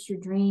 your wish, your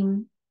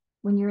dream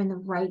when you're in the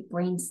right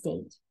brain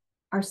state.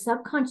 Our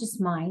subconscious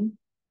mind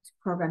is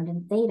programmed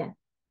in theta.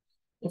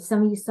 If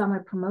some of you saw my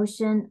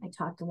promotion, I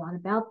talked a lot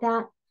about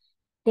that.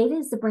 Theta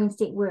is the brain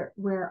state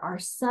where our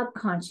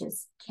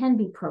subconscious can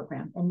be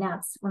programmed. And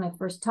that's when I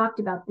first talked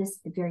about this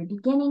at the very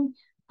beginning,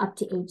 up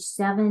to age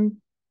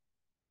 7,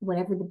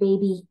 whatever the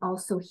baby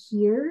also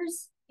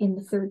hears in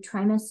the 3rd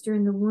trimester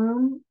in the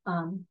womb.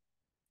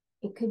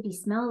 It could be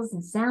smells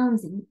and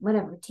sounds and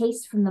whatever,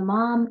 taste from the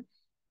mom,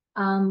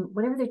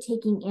 whatever they're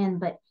taking in,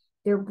 but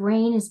their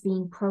brain is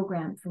being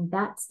programmed from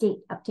that state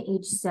up to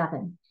age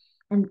 7.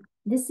 And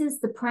this is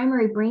the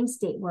primary brain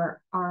state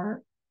where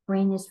our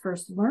brain is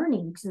first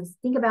learning. Because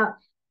think about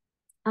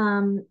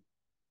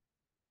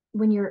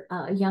when you're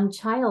a young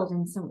child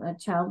and a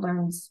child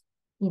learns,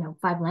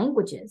 5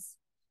 languages.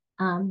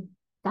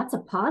 That's a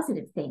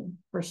positive thing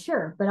for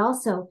sure. But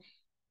also,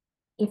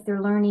 if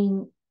they're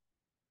learning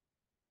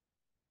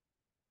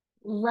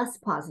less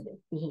positive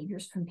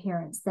behaviors from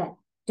parents that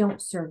don't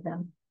serve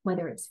them,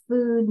 whether it's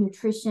food,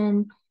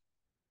 nutrition,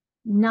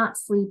 not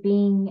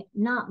sleeping,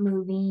 not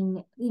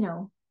moving,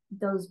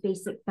 those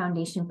basic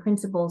foundation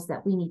principles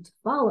that we need to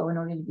follow in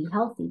order to be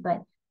healthy.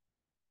 But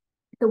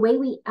the way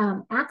we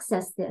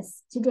access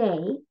this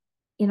today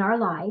in our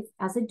life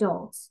as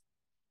adults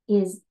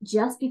is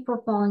just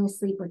before falling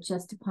asleep or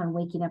just upon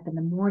waking up in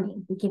the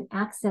morning, we can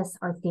access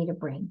our theta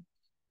brain.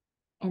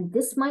 And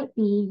this might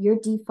be your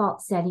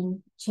default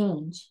setting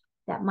change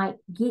that might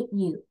get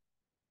you,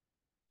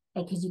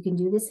 because you can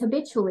do this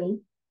habitually,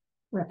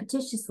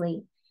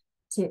 repetitiously,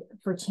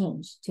 for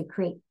change, to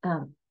create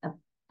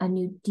a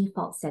new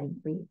default setting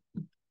for you.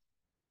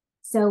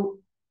 So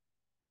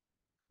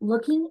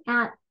looking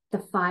at the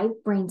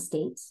 5 brain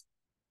states,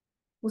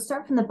 we'll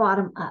start from the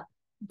bottom up.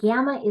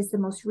 Gamma is the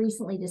most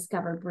recently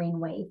discovered brain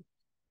wave.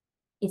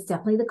 It's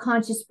definitely the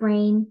conscious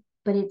brain,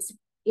 but it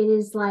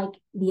is like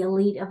the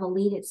elite of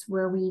elite. It's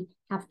where we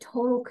have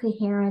total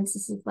coherence.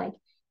 This is like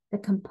the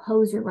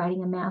composer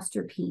writing a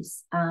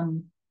masterpiece.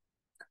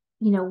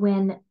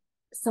 When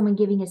someone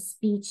giving a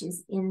speech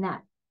is in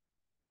that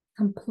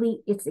complete,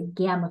 it's a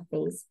gamma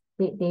phase.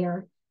 They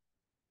are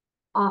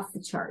off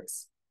the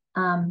charts.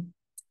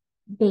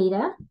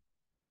 Beta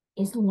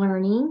is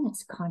learning.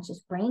 It's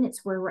conscious brain.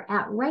 It's where we're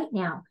at right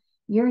now.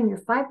 You're in your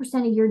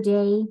 5% of your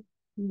day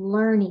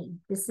learning.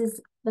 This is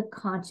the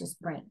conscious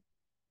brain.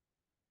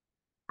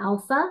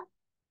 Alpha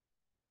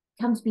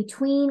comes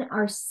between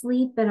our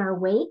sleep and our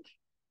wake,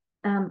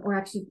 or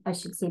actually, I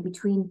should say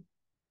between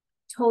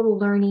total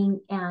learning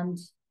and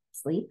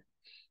sleep.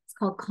 It's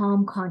called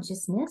calm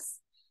consciousness.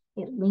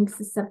 It links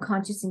the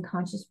subconscious and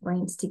conscious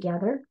brains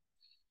together.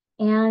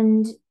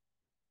 And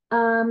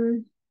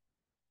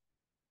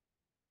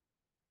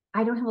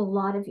I don't have a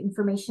lot of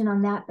information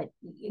on that, but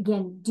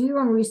again, do your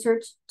own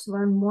research to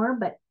learn more.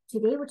 But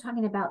today we're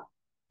talking about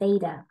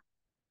theta.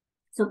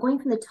 So going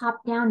from the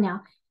top down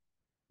now,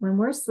 when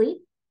we're asleep,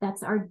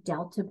 that's our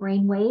delta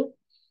brain wave.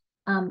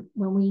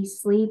 When we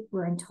sleep,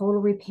 we're in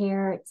total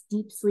repair. It's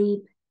deep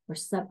sleep. We're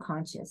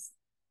subconscious.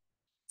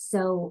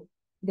 So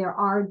there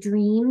are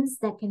dreams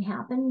that can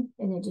happen.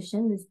 In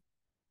addition, there's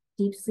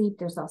deep sleep.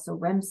 There's also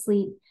REM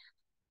sleep,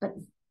 but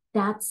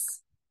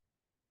that's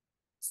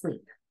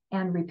sleep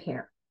and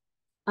repair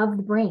of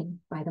the brain,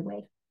 by the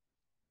way.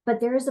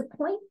 But there is a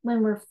point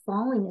when we're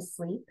falling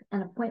asleep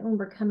and a point when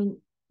we're coming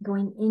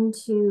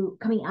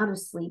out of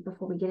sleep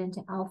before we get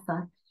into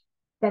alpha.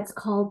 That's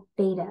called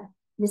theta.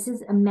 This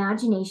is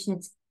imagination.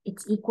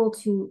 It's equal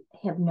to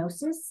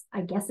hypnosis.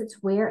 I guess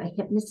it's where a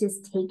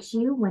hypnotist takes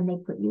you when they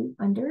put you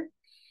under.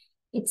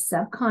 It's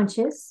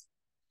subconscious.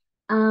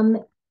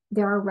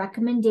 There are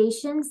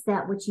recommendations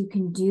that what you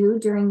can do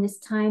during this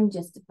time,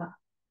 just about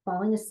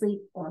falling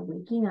asleep or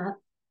waking up,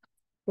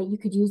 that you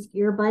could use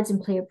earbuds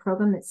and play a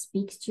program that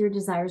speaks to your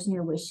desires and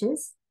your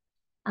wishes.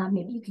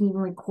 Maybe you can even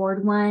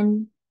record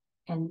one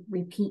and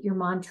repeat your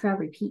mantra,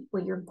 repeat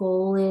what your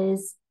goal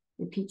is,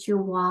 repeat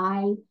your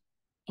why,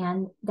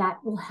 and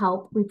that will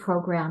help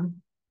reprogram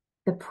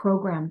the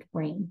programmed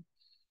brain.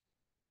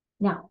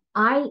 Now,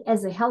 I,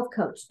 as a health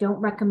coach, don't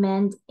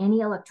recommend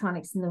any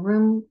electronics in the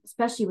room,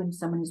 especially when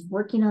someone is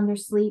working on their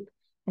sleep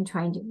and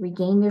trying to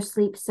regain their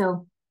sleep.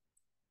 So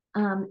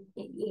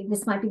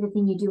This might be the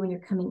thing you do when you're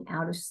coming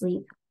out of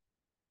sleep.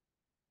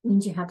 It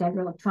means you have to have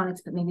your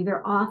electronics, but maybe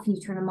they're off and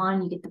you turn them on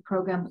and you get the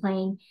program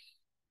playing.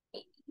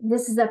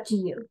 This is up to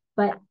you,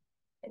 but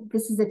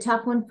this is a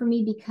tough one for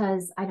me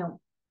because I don't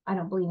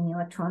believe in the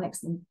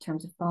electronics in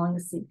terms of falling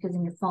asleep, because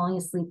then you're falling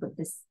asleep with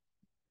this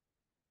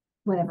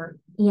whatever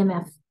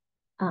EMF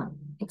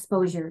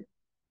exposure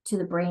to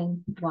the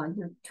brain while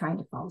you're trying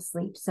to fall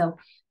asleep. So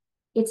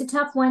it's a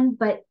tough one,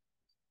 but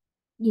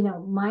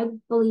my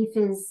belief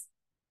is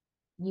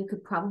you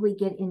could probably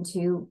get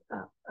into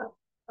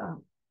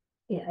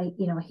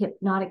a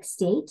hypnotic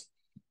state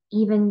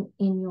even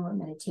in your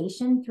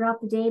meditation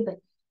throughout the day, but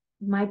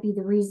might be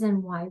the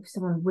reason why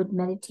someone would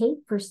meditate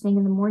first thing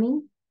in the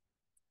morning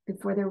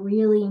before they're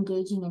really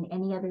engaging in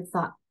any other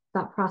thought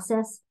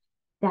process.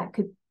 That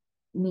could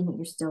mean that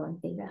you're still in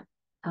theta,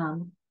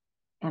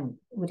 and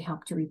would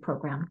help to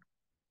reprogram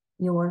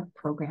your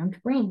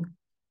programmed brain.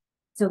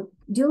 So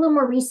do a little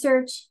more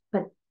research,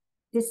 but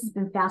this has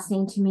been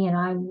fascinating to me, and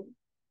I'm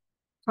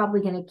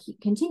probably going to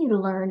continue to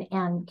learn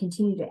and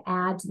continue to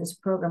add to this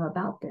program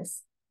about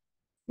this.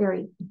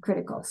 Very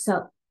critical.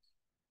 So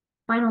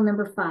final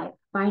number 5,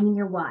 finding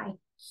your why.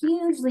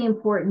 Hugely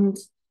important.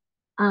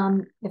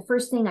 The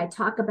first thing I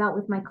talk about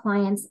with my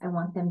clients, I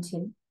want them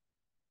to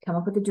come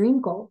up with a dream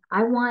goal.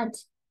 I want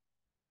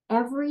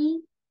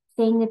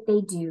everything that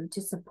they do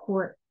to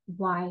support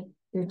why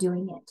they're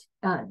doing it,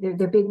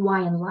 their big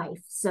why in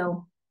life.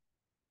 So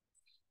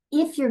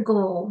if your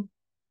goal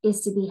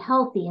is to be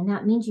healthy, and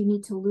that means you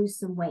need to lose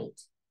some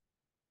weight,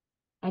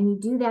 and you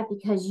do that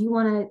because you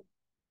want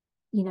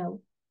to,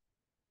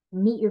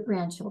 meet your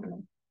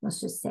grandchildren,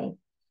 let's just say,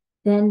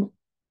 then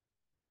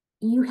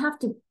you have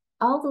to,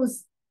 all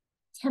those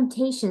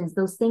temptations,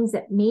 those things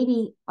that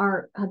maybe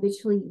are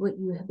habitually what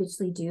you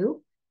habitually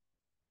do,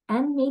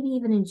 and maybe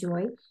even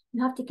enjoy,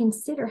 you have to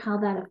consider how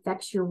that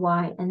affects your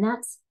why. And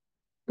that's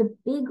the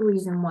big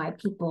reason why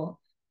people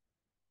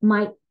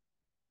might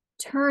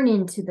turn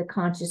into the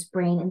conscious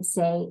brain and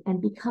say,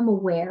 and become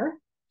aware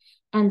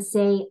and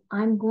say,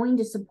 I'm going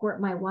to support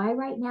my why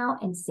right now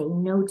and say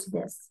no to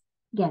this.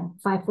 Again,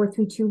 5, 4,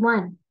 3, 2,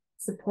 1,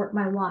 support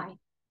my why.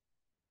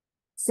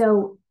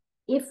 So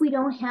if we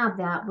don't have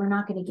that, we're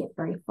not going to get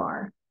very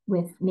far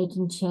with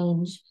making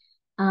change.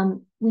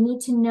 We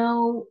need to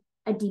know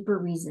a deeper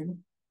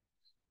reason.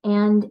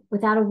 And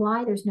without a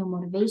why, there's no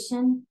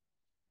motivation.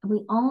 And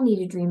we all need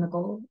a dream, a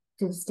goal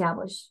to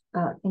establish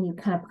any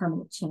kind of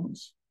permanent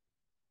change.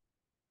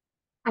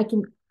 I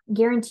can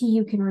guarantee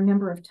you can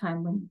remember a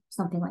time when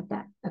something like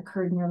that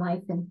occurred in your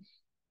life, and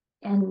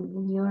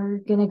you're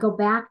going to go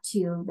back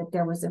to that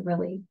there was a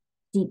really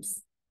deep,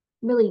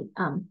 really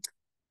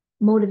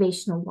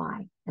motivational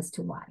why as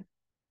to why.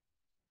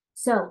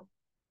 So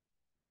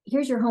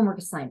here's your homework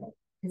assignment,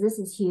 because this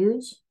is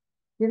huge.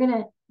 You're going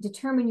to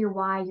determine your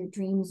why, your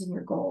dreams, and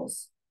your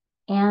goals.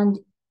 And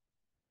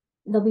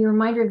there'll be a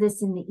reminder of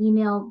this in the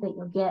email that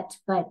you'll get.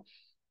 But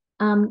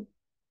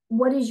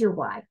what is your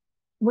why?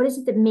 What is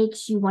it that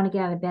makes you want to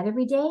get out of bed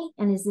every day?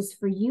 And is this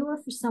for you or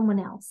for someone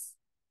else?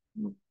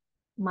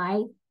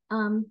 My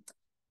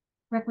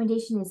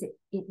recommendation is it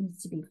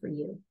needs to be for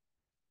you.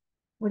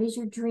 What is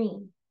your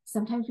dream?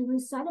 Sometimes we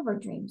lose sight of our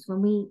dreams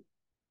when we,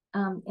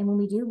 and when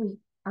we do,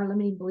 our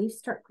limiting beliefs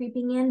start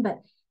creeping in.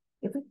 But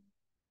if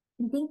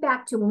we think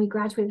back to when we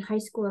graduated high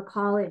school or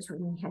college,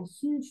 when we had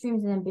huge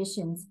dreams and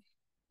ambitions,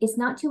 it's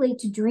not too late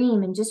to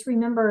dream. And just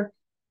remember,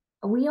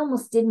 we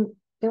almost didn't,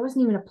 there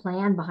wasn't even a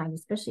plan behind,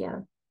 especially out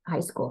of high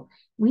school.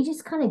 We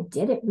just kind of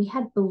did it. We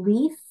had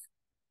belief.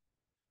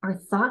 Our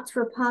thoughts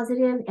were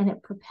positive, and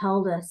it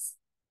propelled us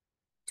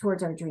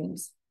towards our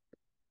dreams.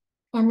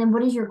 And then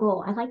what is your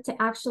goal? I like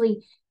to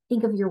actually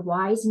think of your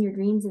whys and your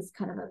dreams as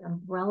kind of an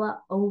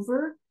umbrella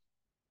over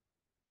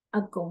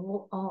a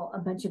goal, a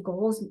bunch of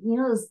goals.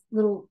 Those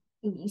little,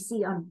 you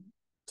see on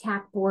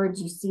tack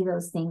boards, you see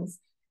those things.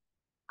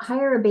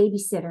 Hire a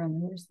babysitter,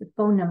 and there's the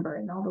phone number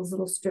and all those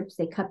little strips.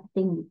 They cut the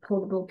thing, you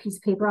pull the little piece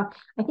of paper off.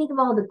 I think of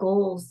all the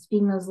goals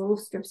being those little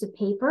strips of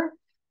paper,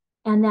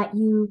 and that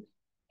you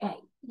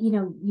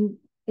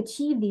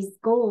achieve these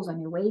goals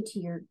on your way to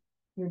your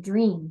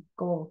dream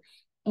goal,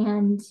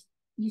 and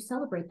you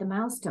celebrate the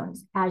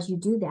milestones as you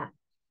do that.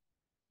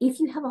 If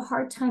you have a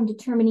hard time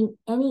determining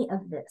any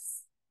of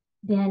this,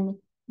 then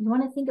you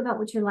want to think about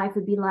what your life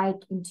would be like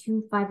in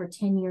 2, 5, or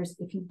 10 years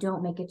if you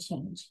don't make a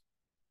change.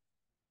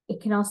 It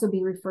can also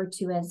be referred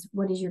to as,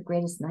 what is your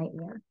greatest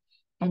nightmare?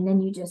 And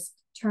then you just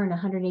turn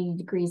 180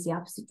 degrees the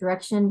opposite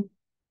direction,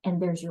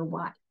 and there's your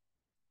why.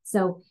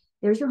 So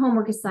there's your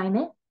homework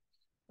assignment.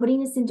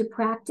 Putting this into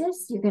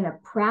practice, you're going to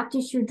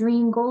practice your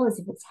dream goal as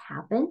if it's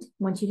happened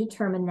once you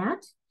determine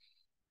that.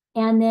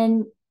 And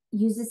then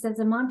use this as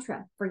a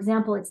mantra. For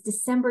example, it's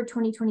December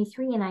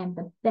 2023, and I am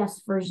the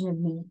best version of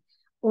me.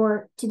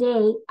 Or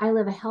today, I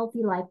live a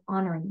healthy life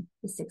honoring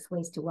the 6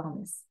 ways to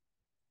wellness.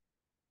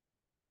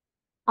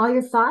 All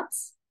your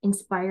thoughts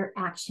inspire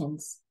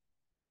actions.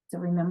 So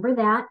remember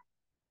that.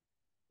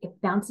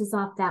 It bounces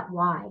off that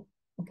why,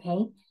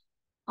 okay?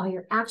 All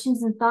your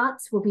actions and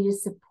thoughts will be to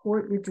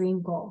support your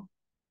dream goal.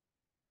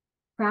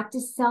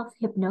 Practice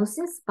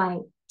self-hypnosis by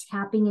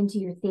tapping into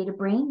your theta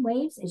brain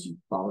waves as you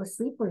fall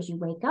asleep or as you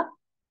wake up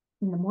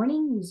in the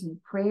morning using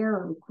prayer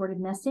or recorded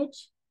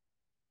message.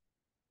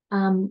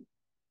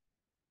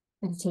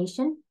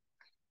 Meditation.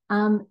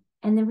 And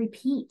then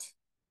repeat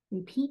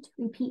your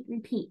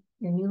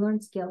new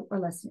learned skill or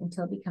lesson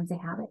until it becomes a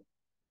habit.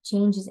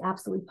 Change is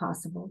absolutely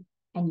possible,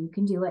 and you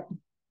can do it.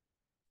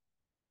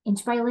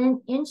 Inch by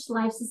inch,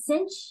 life's a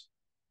cinch.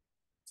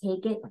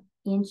 Take it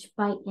inch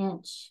by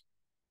inch,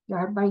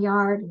 yard by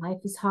yard. Life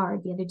is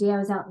hard. The other day I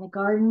was out in the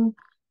garden.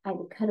 I had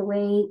to cut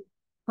away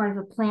part of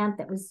a plant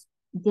that was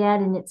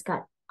dead, and it's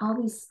got all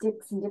these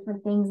sticks and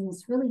different things, and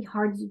it's really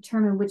hard to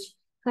determine which.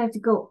 I have to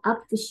go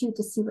up the shoot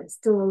to see what's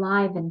still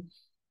alive, and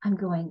I'm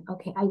going,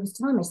 okay, I was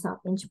telling myself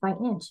inch by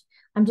inch.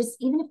 I'm just,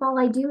 even if all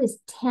I do is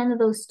 10 of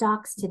those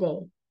stalks today,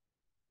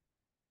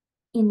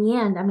 in the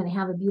end, I'm going to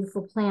have a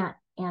beautiful plant,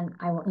 and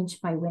I will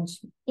inch by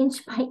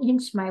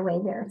inch my way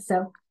there.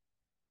 So,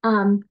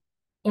 and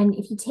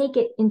if you take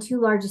it in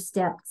too large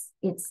steps,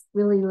 it's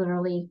really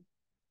literally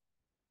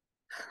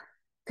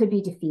could be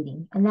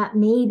defeating. And that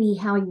may be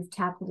how you've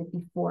tackled it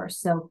before.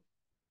 So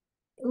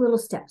little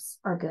steps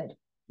are good.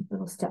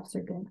 Little steps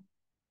are good.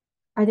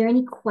 Are there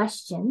any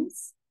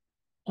questions?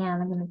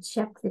 And I'm going to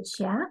check the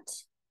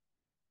chat.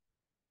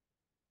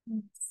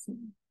 Let's see.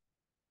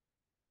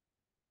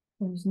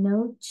 There's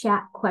no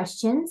chat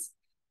questions.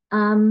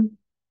 I'm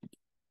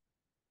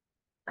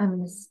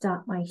going to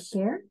stop my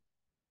share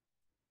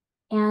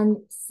and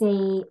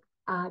say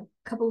a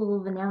couple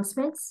of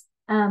announcements.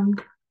 I'm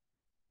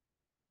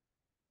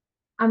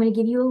going to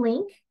give you a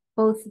link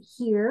both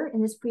here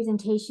in this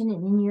presentation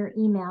and in your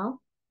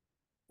email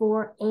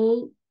for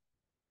a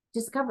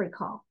discovery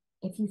call.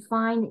 If you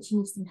find that you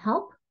need some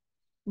help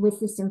with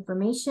this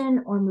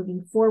information or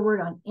moving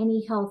forward on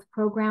any health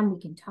program,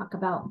 we can talk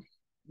about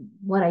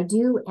what I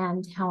do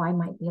and how I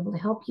might be able to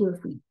help you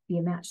if we be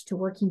a match to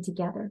working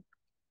together.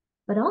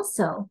 But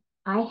also,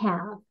 I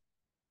have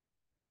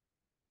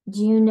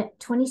June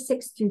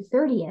 26th through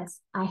 30th,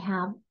 I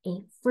have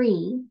a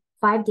free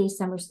 5-day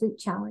summer sleep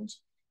challenge.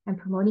 I'm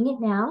promoting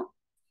it now.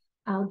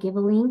 I'll give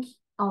a link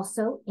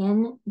also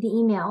in the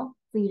email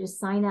for you to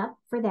sign up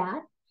for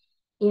that.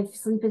 If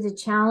sleep is a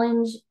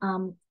challenge,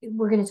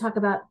 we're going to talk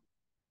about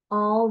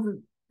all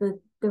the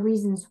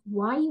reasons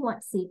why you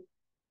want sleep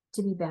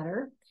to be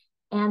better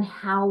and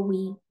how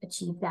we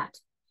achieve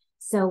that.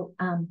 So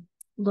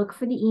look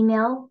for the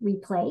email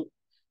replay.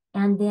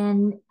 And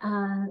then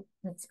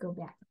let's go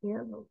back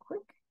here real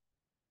quick.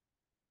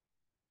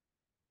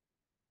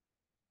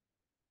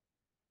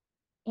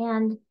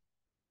 And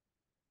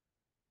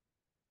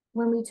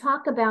when we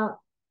talk about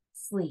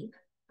sleep,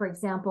 for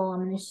example,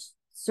 I'm going to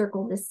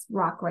circle this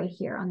rock right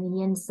here on the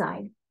yin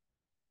side.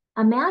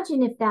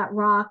 Imagine if that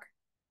rock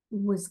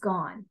was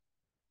gone.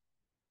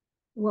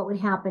 What would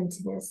happen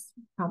to this?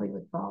 Probably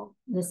would fall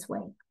this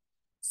way.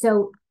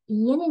 So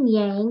yin and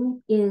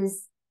yang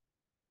is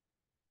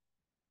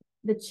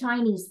the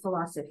Chinese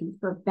philosophy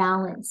for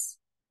balance.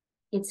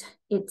 It's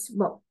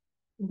what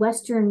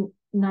westernized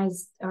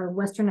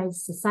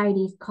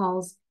society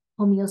calls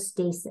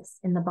homeostasis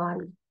in the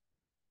body.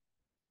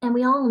 And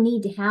we all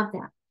need to have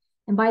that.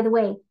 And by the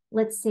way,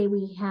 let's say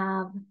we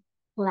have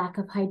lack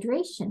of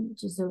hydration,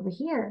 which is over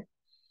here.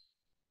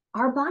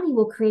 Our body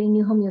will create a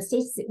new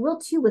homeostasis. It will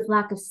too with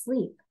lack of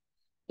sleep.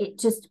 It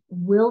just,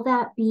 will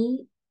that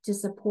be to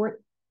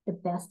support the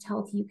best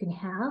health you can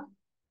have?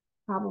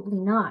 Probably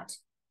not.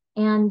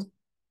 And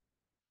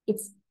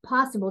it's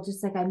possible,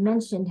 just like I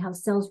mentioned, how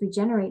cells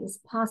regenerate, it's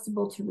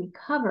possible to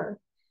recover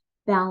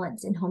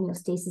balance and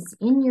homeostasis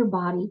in your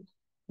body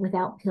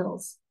without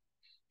pills.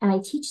 And I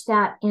teach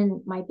that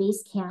in my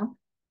base camp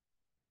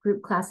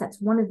group class. That's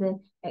one of the,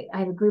 I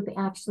have a group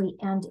actually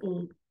and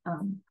a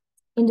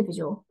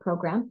individual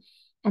program.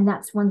 And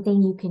that's one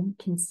thing you can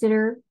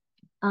consider.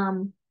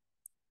 There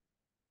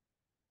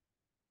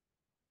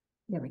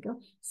we go,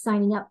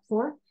 signing up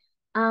for.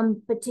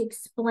 But to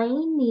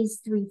explain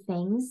these three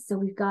things, so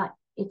we've got,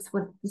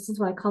 this is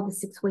what I call the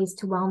 6 ways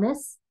to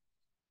wellness.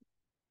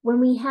 When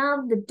we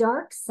have the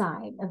dark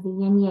side of the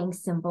yin yang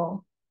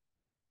symbol,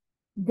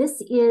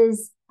 this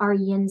is our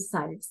yin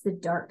side. It's the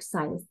dark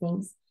side of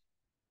things.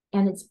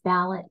 And it's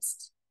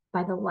balanced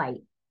by the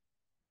light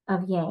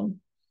of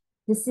yang.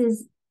 This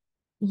is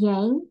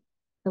yang.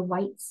 The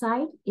white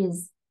side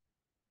is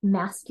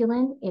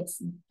masculine.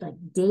 It's like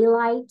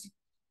daylight.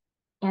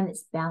 And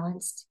it's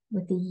balanced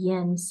with the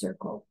yin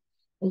circle,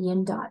 the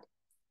yin dot.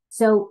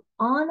 So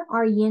on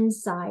our yin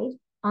side,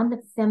 on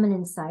the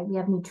feminine side, we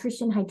have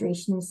nutrition,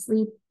 hydration, and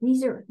sleep.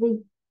 These are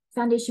the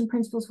foundation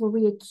principles where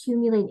we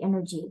accumulate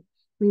energy,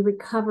 we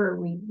recover,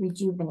 we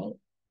rejuvenate.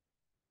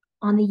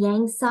 On the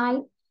yang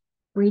side,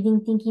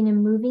 breathing, thinking,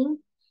 and moving.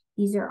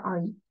 These are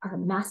our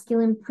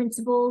masculine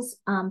principles.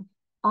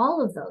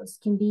 All of those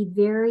can be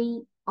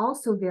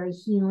also very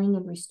healing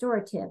and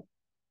restorative,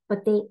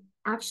 but they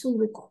actually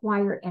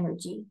require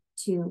energy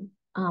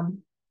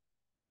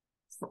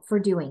for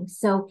doing.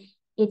 So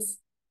it's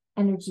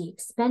energy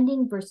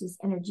expending versus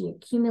energy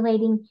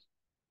accumulating.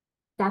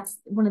 That's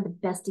one of the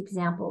best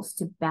examples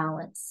to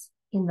balance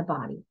in the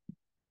body.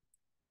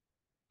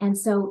 And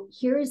so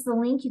here is the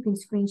link. You can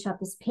screenshot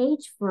this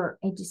page for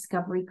a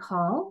discovery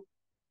call.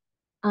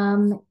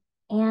 And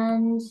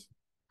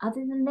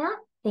other than that,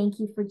 thank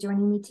you for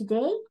joining me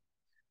today.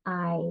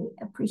 I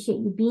appreciate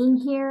you being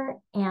here.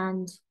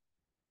 And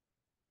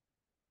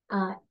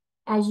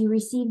as you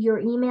receive your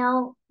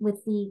email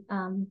with the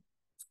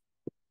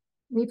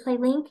replay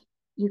link,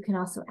 you can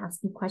also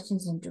ask me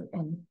questions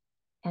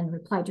and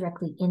reply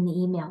directly in the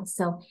email.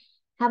 So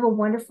have a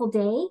wonderful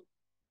day.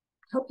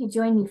 Hope you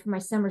join me for my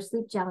summer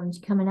sleep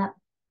challenge coming up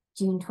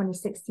June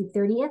 26th through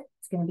 30th.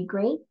 It's going to be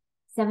great.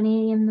 7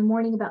 a.m. in the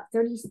morning, about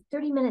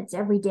 30 minutes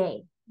every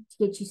day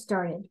to get you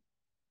started.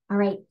 All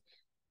right.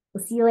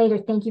 We'll see you later.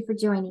 Thank you for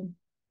joining.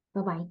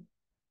 Bye-bye.